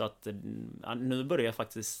 Så att nu börjar jag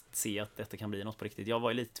faktiskt se att detta kan bli något på riktigt. Jag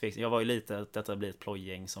var ju lite att detta blir ett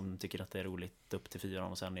plojgäng som tycker att det är roligt upp till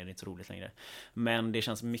 4:an och sen är det inte så roligt längre. Men det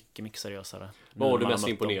känns mycket, mycket seriösare. Vad var du mest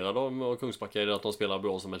imponerad av Kungsbacka? Är det att de spelar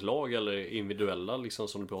bra som ett lag eller individuella liksom,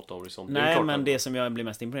 som du pratar om? Liksom? Nej, men det som jag blir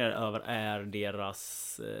mest imponerad över är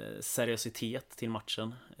deras seriositet till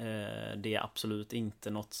matchen. Det är absolut inte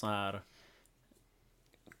något så här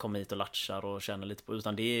kom hit och latchar och känner lite på,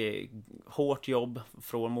 utan det är hårt jobb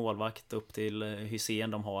från målvakt upp till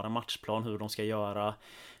Hysén. De har en matchplan hur de ska göra.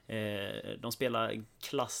 De spelar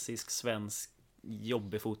klassisk svensk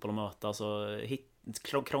jobbig fotboll att möta, alltså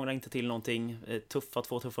krånglar inte till någonting,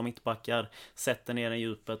 två tuffa mittbackar, sätter ner den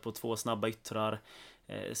djupet på 2 snabba yttrar,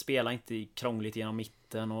 spelar inte krångligt genom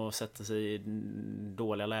mitten och sätter sig i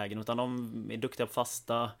dåliga lägen, utan de är duktiga på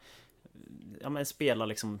fasta, ja, men spelar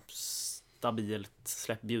liksom stabilt,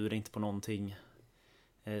 bjuder inte på någonting.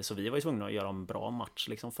 Så vi var ju tvungna att göra en bra match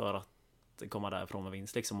liksom, för att komma därifrån med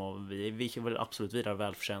vinst liksom. Och vi var absolut vidare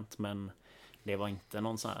välförtjänt, men det var inte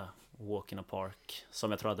någon sån här walk in a park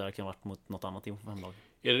som jag tror att det kan varit mot något annat hemlag.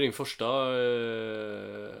 Är det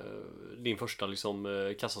din första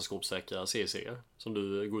liksom kassaskåpssäkra CC som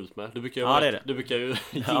du går ut med? Du brukar ju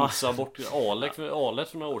jinxa bort Alet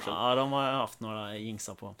för några år sedan. Ja, de har haft några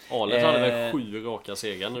jinxar på. Alet hade väl 7 raka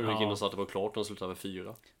segrar när du gick in och sa att det var klart, de slutade med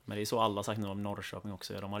 4. Men det är så alla sagt nu om Norrköping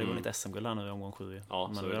också. De hade vunnit SM-guld här nu i omgång 7.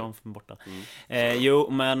 Ja, men nu är de borta.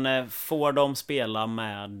 Mm. Men får de spela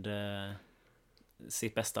med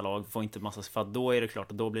sitt bästa lag, får inte massa, för att då är det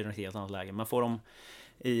klart att då blir det ett helt annat läge. Men får de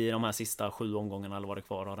i de här sista 7 omgångarna eller vad det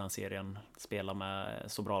kvar av den serien spela med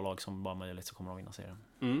så bra lag som bara möjligt, så kommer de vinna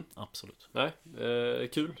serien. Absolut. Nej,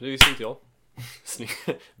 kul, det visste inte jag.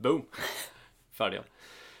 Boom. Färdiga.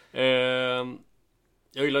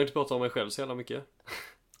 Jag gillar inte att prata om mig själv så jävla mycket.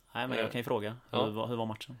 Nej, men jag kan ju fråga. Hur var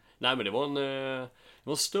matchen? Nej, men det var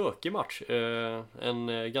en stökig match.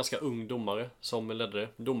 En ganska ung domare som ledde,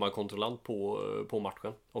 domarkontrollant på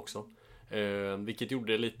matchen också. Vilket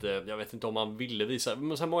gjorde lite, jag vet inte om man ville visa,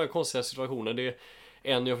 men så här många konstiga situationer. Det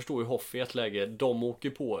är jag förstår ju Hoff i ett läge, de åker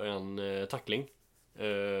på en tackling.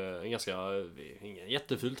 En ganska, ingen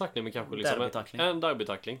jätteful tackling, men kanske liksom en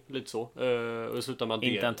derbytackling, lite så. Och det slutar med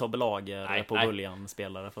inte en Tobbe Lager på Buljan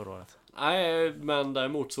spelare förra året. Nej, men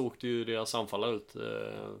däremot så åkte ju deras anfallare ut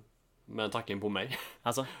med en tackling på mig.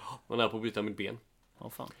 Alltså? Man är på att byta mitt ben.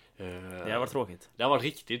 Fan. Det har varit tråkigt. Det har varit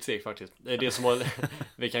riktigt svek faktiskt. Det som var,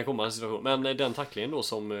 vi kan komma i en situation. Men den tacklingen då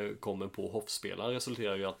som kommer på Hoffspelaren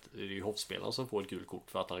resulterar ju att det är ju Hoffspelaren som får ett gult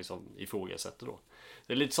kort för att han liksom ifrågasätter då.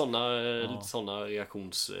 Det är lite såna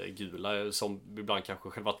reaktionsgula som ibland kanske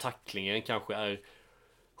själva tacklingen kanske är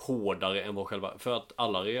hårdare än vad själva, för att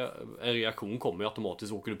en reaktion kommer ju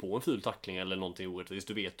automatiskt. Åker du på en ful tackling eller någonting orättvist,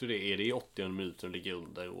 du vet ju det, är det i 80 minuter och ligger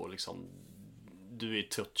under och liksom du är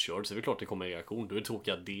tröttkörd, så är det klart det kommer en reaktion. Då är det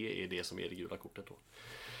tråkigt att det är det som är det gula kortet då.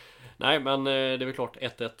 Nej, men det är väl klart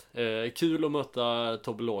 1-1. Kul att möta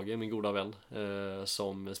Tobbe Lager, min goda vän,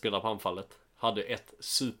 som spelar på anfallet. Hade ett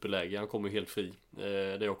superläge, han kommer helt fri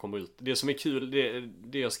där jag kommer ut. Det som är kul,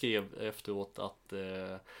 det jag skrev efteråt att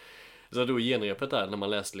så då genrepet där, när man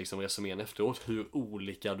läste liksom resumén efteråt, hur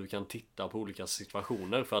olika du kan titta på olika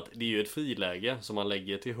situationer. För att det är ju ett friläge som man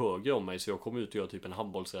lägger till höger om mig, så jag kommer ut och gör typ en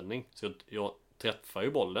handbollsräddning. Så jag träffar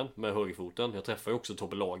ju bollen med högerfoten. Jag träffar ju också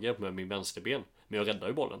Tobbe Lager med min vänsterben, men jag räddar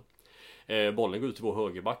ju bollen. Bollen går ut till vår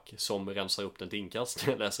högerback som rensar upp den till inkast.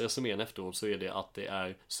 När jag läser resumén efteråt så är det att det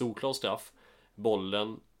är solklar straff.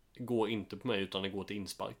 Bollen går inte på mig utan det går till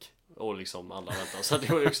inspark. Och liksom alla väntar. Så det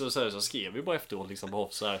var ju också så här, så skrev vi bara efteråt liksom bara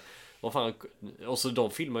så här, vad fan. Och så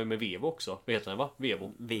de filmar ju med Vevo också. Vad heter den, va?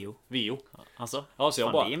 Veo. Alltså, ja, så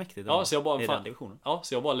jag bara, det är mäktigt. Ja, så jag bara, det är fan, den divisionen. Ja,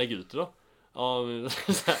 så jag bara lägger ut det då. Ja,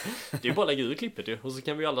 det är bara att lägga ut klippet ju. Och så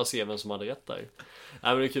kan vi alla se vem som hade rätt där. Nej,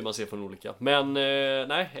 men det är kul man ser från olika. Men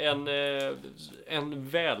nej, en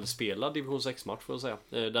välspelad division 6-match får jag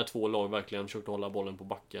säga. Där två lag verkligen försökte hålla bollen på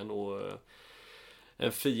backen. Och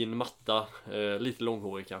en fin matta. Lite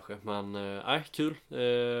långhårig kanske. Men nej, kul.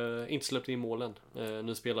 Inte släppt in målen.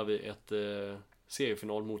 Nu spelar vi ett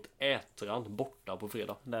seriefinal mot Ätran borta på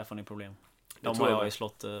fredag. Där får ni problem. De har jag ju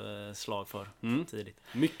slått slag för tidigt.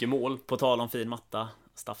 Mycket mål. På tal om fin matta,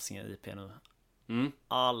 Stafsinge IP nu.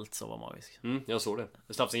 Allt så var magiskt. Jag såg det.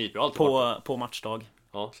 Stafsinge IP alltid på matchdag.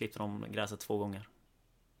 Ja. Klippte de gräset 2 gånger.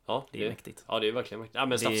 Ja, det är mäktigt. Ja, det är verkligen mäktigt. Ja,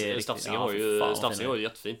 men Stafsinge har ju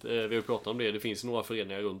jättefint. Vi har ju pratat om det. Det finns några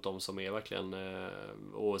föreningar runt om som är verkligen,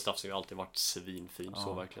 och Stafsinge har alltid varit svinfint,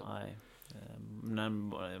 så verkligen. Nej.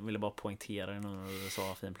 Jag ville bara poängtera det när du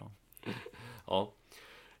sa fin plan. Ja.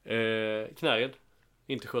 Knäred.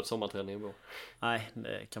 Inte skött sommarträningen då. Nej,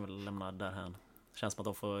 det kan väl lämna därhän. Känns som att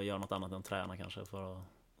de får göra något annat än träna kanske för att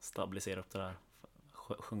stabilisera upp det där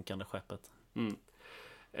sjunkande skeppet.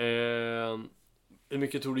 Hur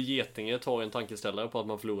mycket tror du Getinge tar en tankeställare på att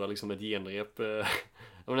man förlorar liksom ett genrep? Det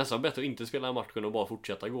var nästan bättre att inte spela den matchen och bara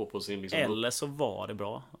fortsätta gå på sin liksom... Eller så var det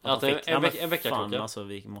bra att en vecka fan, alltså,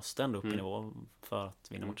 vi måste ändå upp i nivå för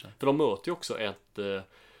att vinna matchen. För de möter ju också ett...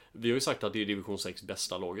 Vi har ju sagt att det är division 6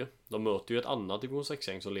 bästa laget. De möter ju ett annat division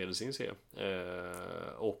 6-gäng som leder sin serie.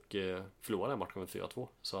 Och förlorar den matchen med 4-2.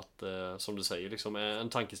 Så att, som du säger, liksom, en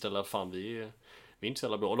tankeställare att fan, vi är inte så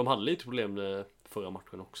jävla bra. Och de hade lite problem förra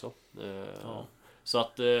matchen också. Så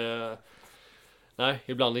att, nej,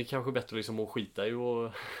 ibland är det kanske bättre liksom att skita i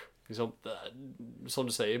och... Liksom, som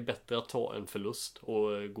du säger, bättre att ta en förlust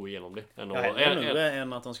och gå igenom det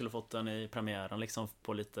än att de skulle fått den i premiären liksom,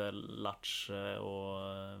 på lite latch och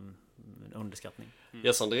underskattning.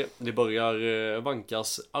 Yes, André, det börjar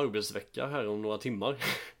vankas arbetsvecka här om några timmar.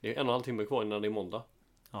 Det är 1,5 timme kvar innan det är måndag.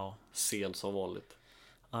 Ja. Sent som vanligt.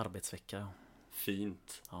 Arbetsvecka, ja.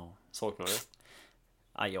 Fint. Ja. Saknar det?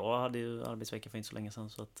 Ja, jag hade ju arbetsvecka för inte så länge sedan,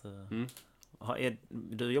 så att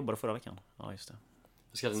du jobbade förra veckan. Ja, just det.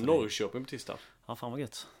 Jag ska till Norrköping på tisdag. Ja, fan vad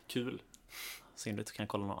gött. Kul. Synd du inte kan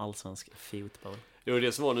kolla någon allsvensk fotboll. Det var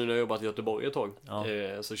det som var nu när jag jobbat i Göteborg ett tag.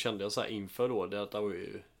 Ja. Så kände jag så här inför då, det var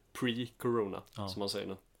ju pre-corona, som man säger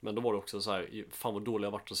nu. Men då var det också så här, fan vad dåligt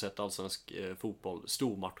jag varit att sett allsvensk fotboll.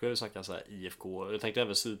 Stormatcher, jag snackar så här IFK. Jag tänkte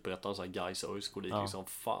även Superettan, så här Gais och ÖIS dit liksom.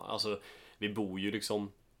 Fan, alltså vi bor ju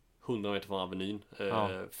liksom 100 meter från Avenyn,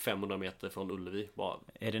 500 meter från Ullevi. Bara.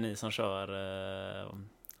 Är det ni som kör,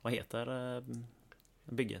 vad heter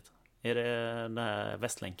bygget? Är det den här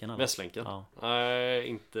Västlänken? Eller? Västlänken? Ja.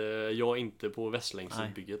 Nej, jag är inte på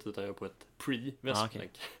Västlänksbygget, utan jag är på ett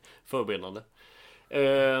pre-Västlänk. Förberedande.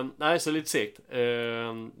 Nej, så lite segt.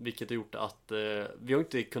 Vilket har gjort att vi har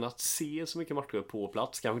inte kunnat se så mycket matcher på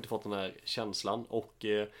plats. Kanske inte fått den här känslan. Och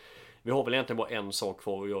vi har väl egentligen bara en sak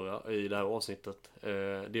kvar att göra i det här avsnittet. Det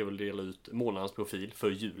är väl att dela ut månadens profil för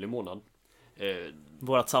juli månad.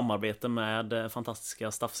 Vårat samarbete med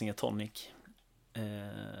fantastiska Stafsinge Tonic,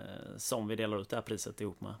 som vi delar ut det här priset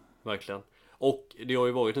ihop med. Verkligen. Och det har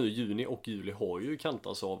ju varit nu, juni och juli har ju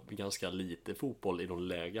kantats av ganska lite fotboll i de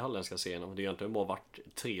lägre halländska serierna. Det har egentligen bara varit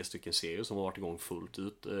 3 stycken serier som har varit igång fullt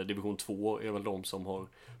ut. Division 2 är väl de som har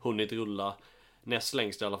hunnit rulla näst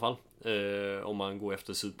längst i alla fall. Om man går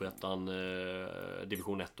efter Superettan,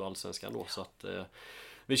 Division 1 och Allsvenskan då. Så att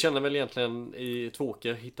vi känner väl egentligen i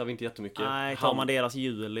Tvååker hittar vi inte jättemycket. Nej, tar man deras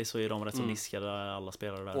juli så är de rätt så niskade, alla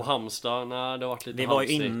spelare där. Och Halmstad, nej, det har varit lite. Vi var ju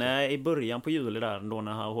inne i början på juli där, då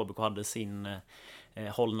när HBK hade sin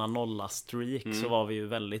hållna nolla streak, så var vi ju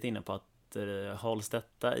väldigt inne på att hålls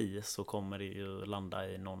detta i så kommer det ju landa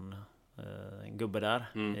i någon en gubbe där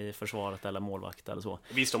i försvaret eller målvakt eller så.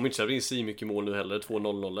 Visst, de inte släppt in så mycket mål nu heller,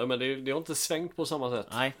 2-0, men det har inte svängt på samma sätt.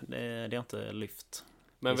 Nej, det har inte lyft.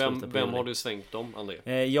 Men vem har du svängt om, André?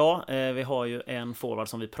 Vi har ju en forward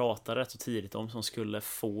som vi pratade rätt så tidigt om som skulle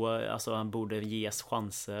få, alltså han borde ges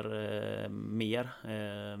chanser mer.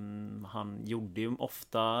 Han gjorde ju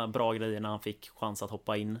ofta bra grejer när han fick chans att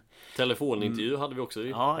hoppa in. Telefonintervju hade vi också.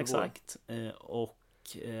 Ja, exakt. Och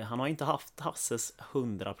han har inte haft Hasses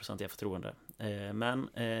 100% förtroende. Men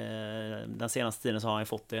den senaste tiden så har han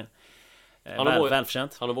fått det.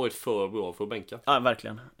 Välförtjänt. Han har varit för bra för att bänka. Ja,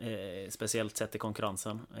 verkligen. Speciellt sett i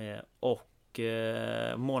konkurrensen. Och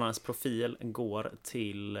månadens profil går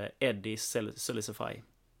till Eddie Sulisify.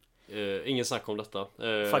 Ingen snack om detta.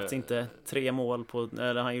 Faktiskt inte. 3 mål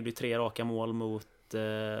eller han gjorde 3 raka mål mot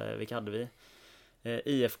vilka hade vi?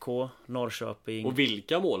 IFK, Norrköping. Och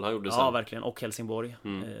vilka mål han gjorde sen. Ja, verkligen. Och Helsingborg.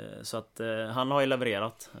 Så att han har ju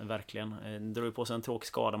levererat, verkligen. Drog ju på sig en tråkig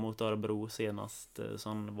skada mot Örebro senast.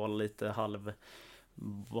 Som var lite halv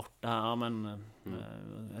borta. Ja, men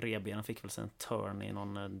Rebenen fick väl sen en turn i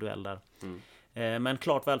någon duell där. Men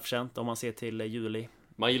klart välförtjänt om man ser till juli.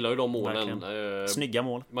 Man gillar ju de målen. Snygga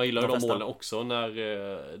mål. Man gillar ju de målen också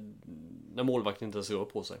när målvakten inte ens rör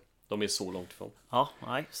på sig. De är så långt ifrån. Ja,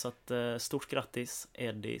 nej, så att stort grattis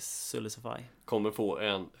Eddie Sulisify. Kommer få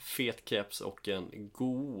en fet keps och en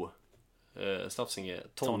god Stafsinge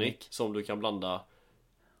tonic som du kan blanda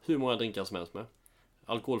hur många drinkar som helst med.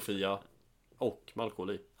 Alkoholfria och med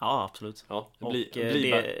alkohol i. Ja, absolut. Ja,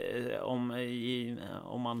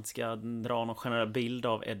 om man ska dra någon generell bild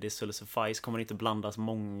av Eddie Sulisify så kommer det inte blandas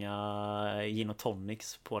många gin och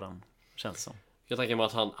tonics på den, känns som. Jag tänker mig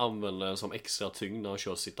att han använder den som extra tyngd när han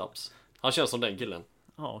kör sit-ups. Han känns som den killen.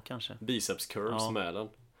 Ja, kanske. Biceps curls med den.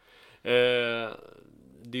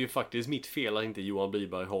 Det är ju faktiskt mitt fel att inte Johan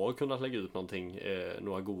Bliberg har kunnat lägga ut någonting,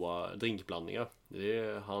 några goda drinkblandningar.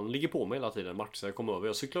 Han ligger på mig hela tiden. Matchen jag kommer över.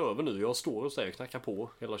 Jag cyklar över nu. Jag står och säger knackar på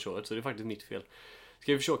hela köret. Så det är faktiskt mitt fel.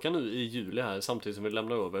 Ska vi försöka nu i juli här samtidigt som vi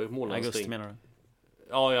lämnar över månadens augusti menar du?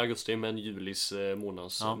 Ja, i augusti, men julis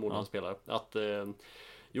månadsspelare. Att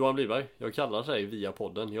Johan Bliberg, jag kallar dig via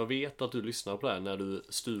podden. Jag vet att du lyssnar på det här när du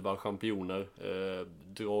stuvar champinjoner,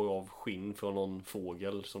 drar av skinn från någon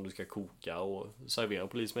fågel som du ska koka och servera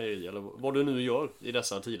på livsmejeri eller vad du nu gör i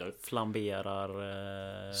dessa tider.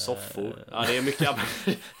 Flamberar soffor. Ja, det är mycket.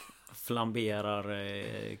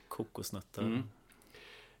 Flamberar kokosnötter.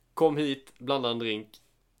 Kom hit, blanda en drink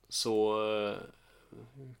så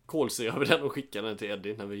kolsyrar vi den och skickar den till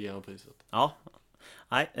Eddie när vi ger honom priset. Ja.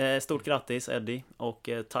 Nej, stort grattis Eddie och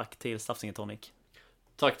tack till Stafsinge Tonic.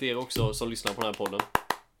 Tack till er också som lyssnar på den här podden.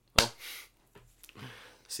 Ja.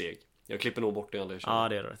 Seg. Jag klipper nog bort det Anders. Ja,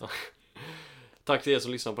 det är rätt. Tack till er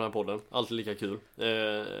som lyssnar på den här podden. Alltid lika kul.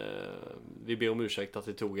 Vi ber om ursäkt att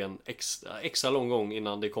det tog en extra lång gång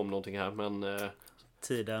innan det kom någonting här, men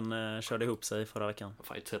tiden körde ihop sig förra veckan.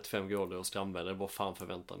 Fan, 35 grader och strandväder. Vad fan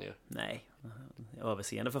förväntar ni er? Nej,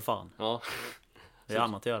 överseende för fan. Ja. Det är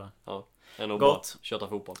annat att göra. Ja. Gott. Bara köta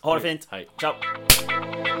fotboll. Ha det fint. Hej. Ciao.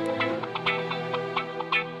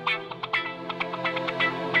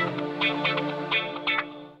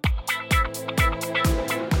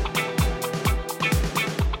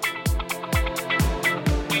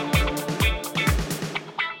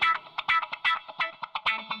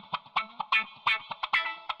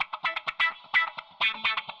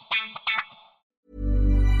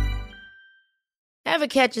 Ever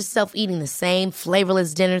catch yourself eating the same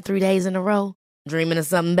flavorless dinner 3 days in a row? Dreaming of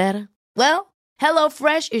something better? Well,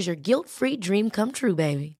 HelloFresh is your guilt-free dream come true,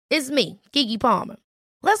 baby. It's me, Keke Palmer.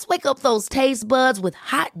 Let's wake up those taste buds with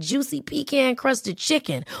hot, juicy pecan-crusted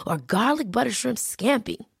chicken or garlic butter shrimp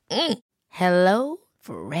scampi. Hello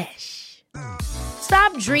Fresh.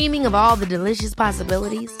 Stop dreaming of all the delicious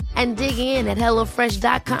possibilities and dig in at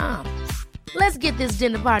HelloFresh.com. Let's get this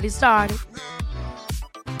dinner party started.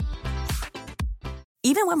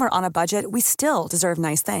 Even when we're on a budget, we still deserve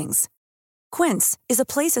nice things. Quince is a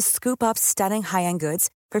place to scoop up stunning high-end goods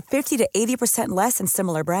for 50 to 80% less than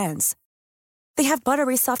similar brands. They have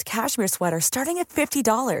buttery soft cashmere sweaters starting at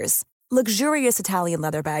 $50, luxurious Italian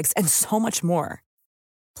leather bags, and so much more.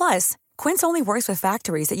 Plus, Quince only works with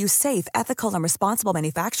factories that use safe, ethical, and responsible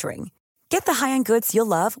manufacturing. Get the high-end goods you'll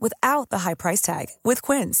love without the high price tag with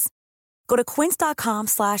Quince. Go to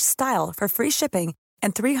quince.com/style for free shipping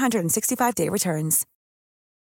and 365-day returns.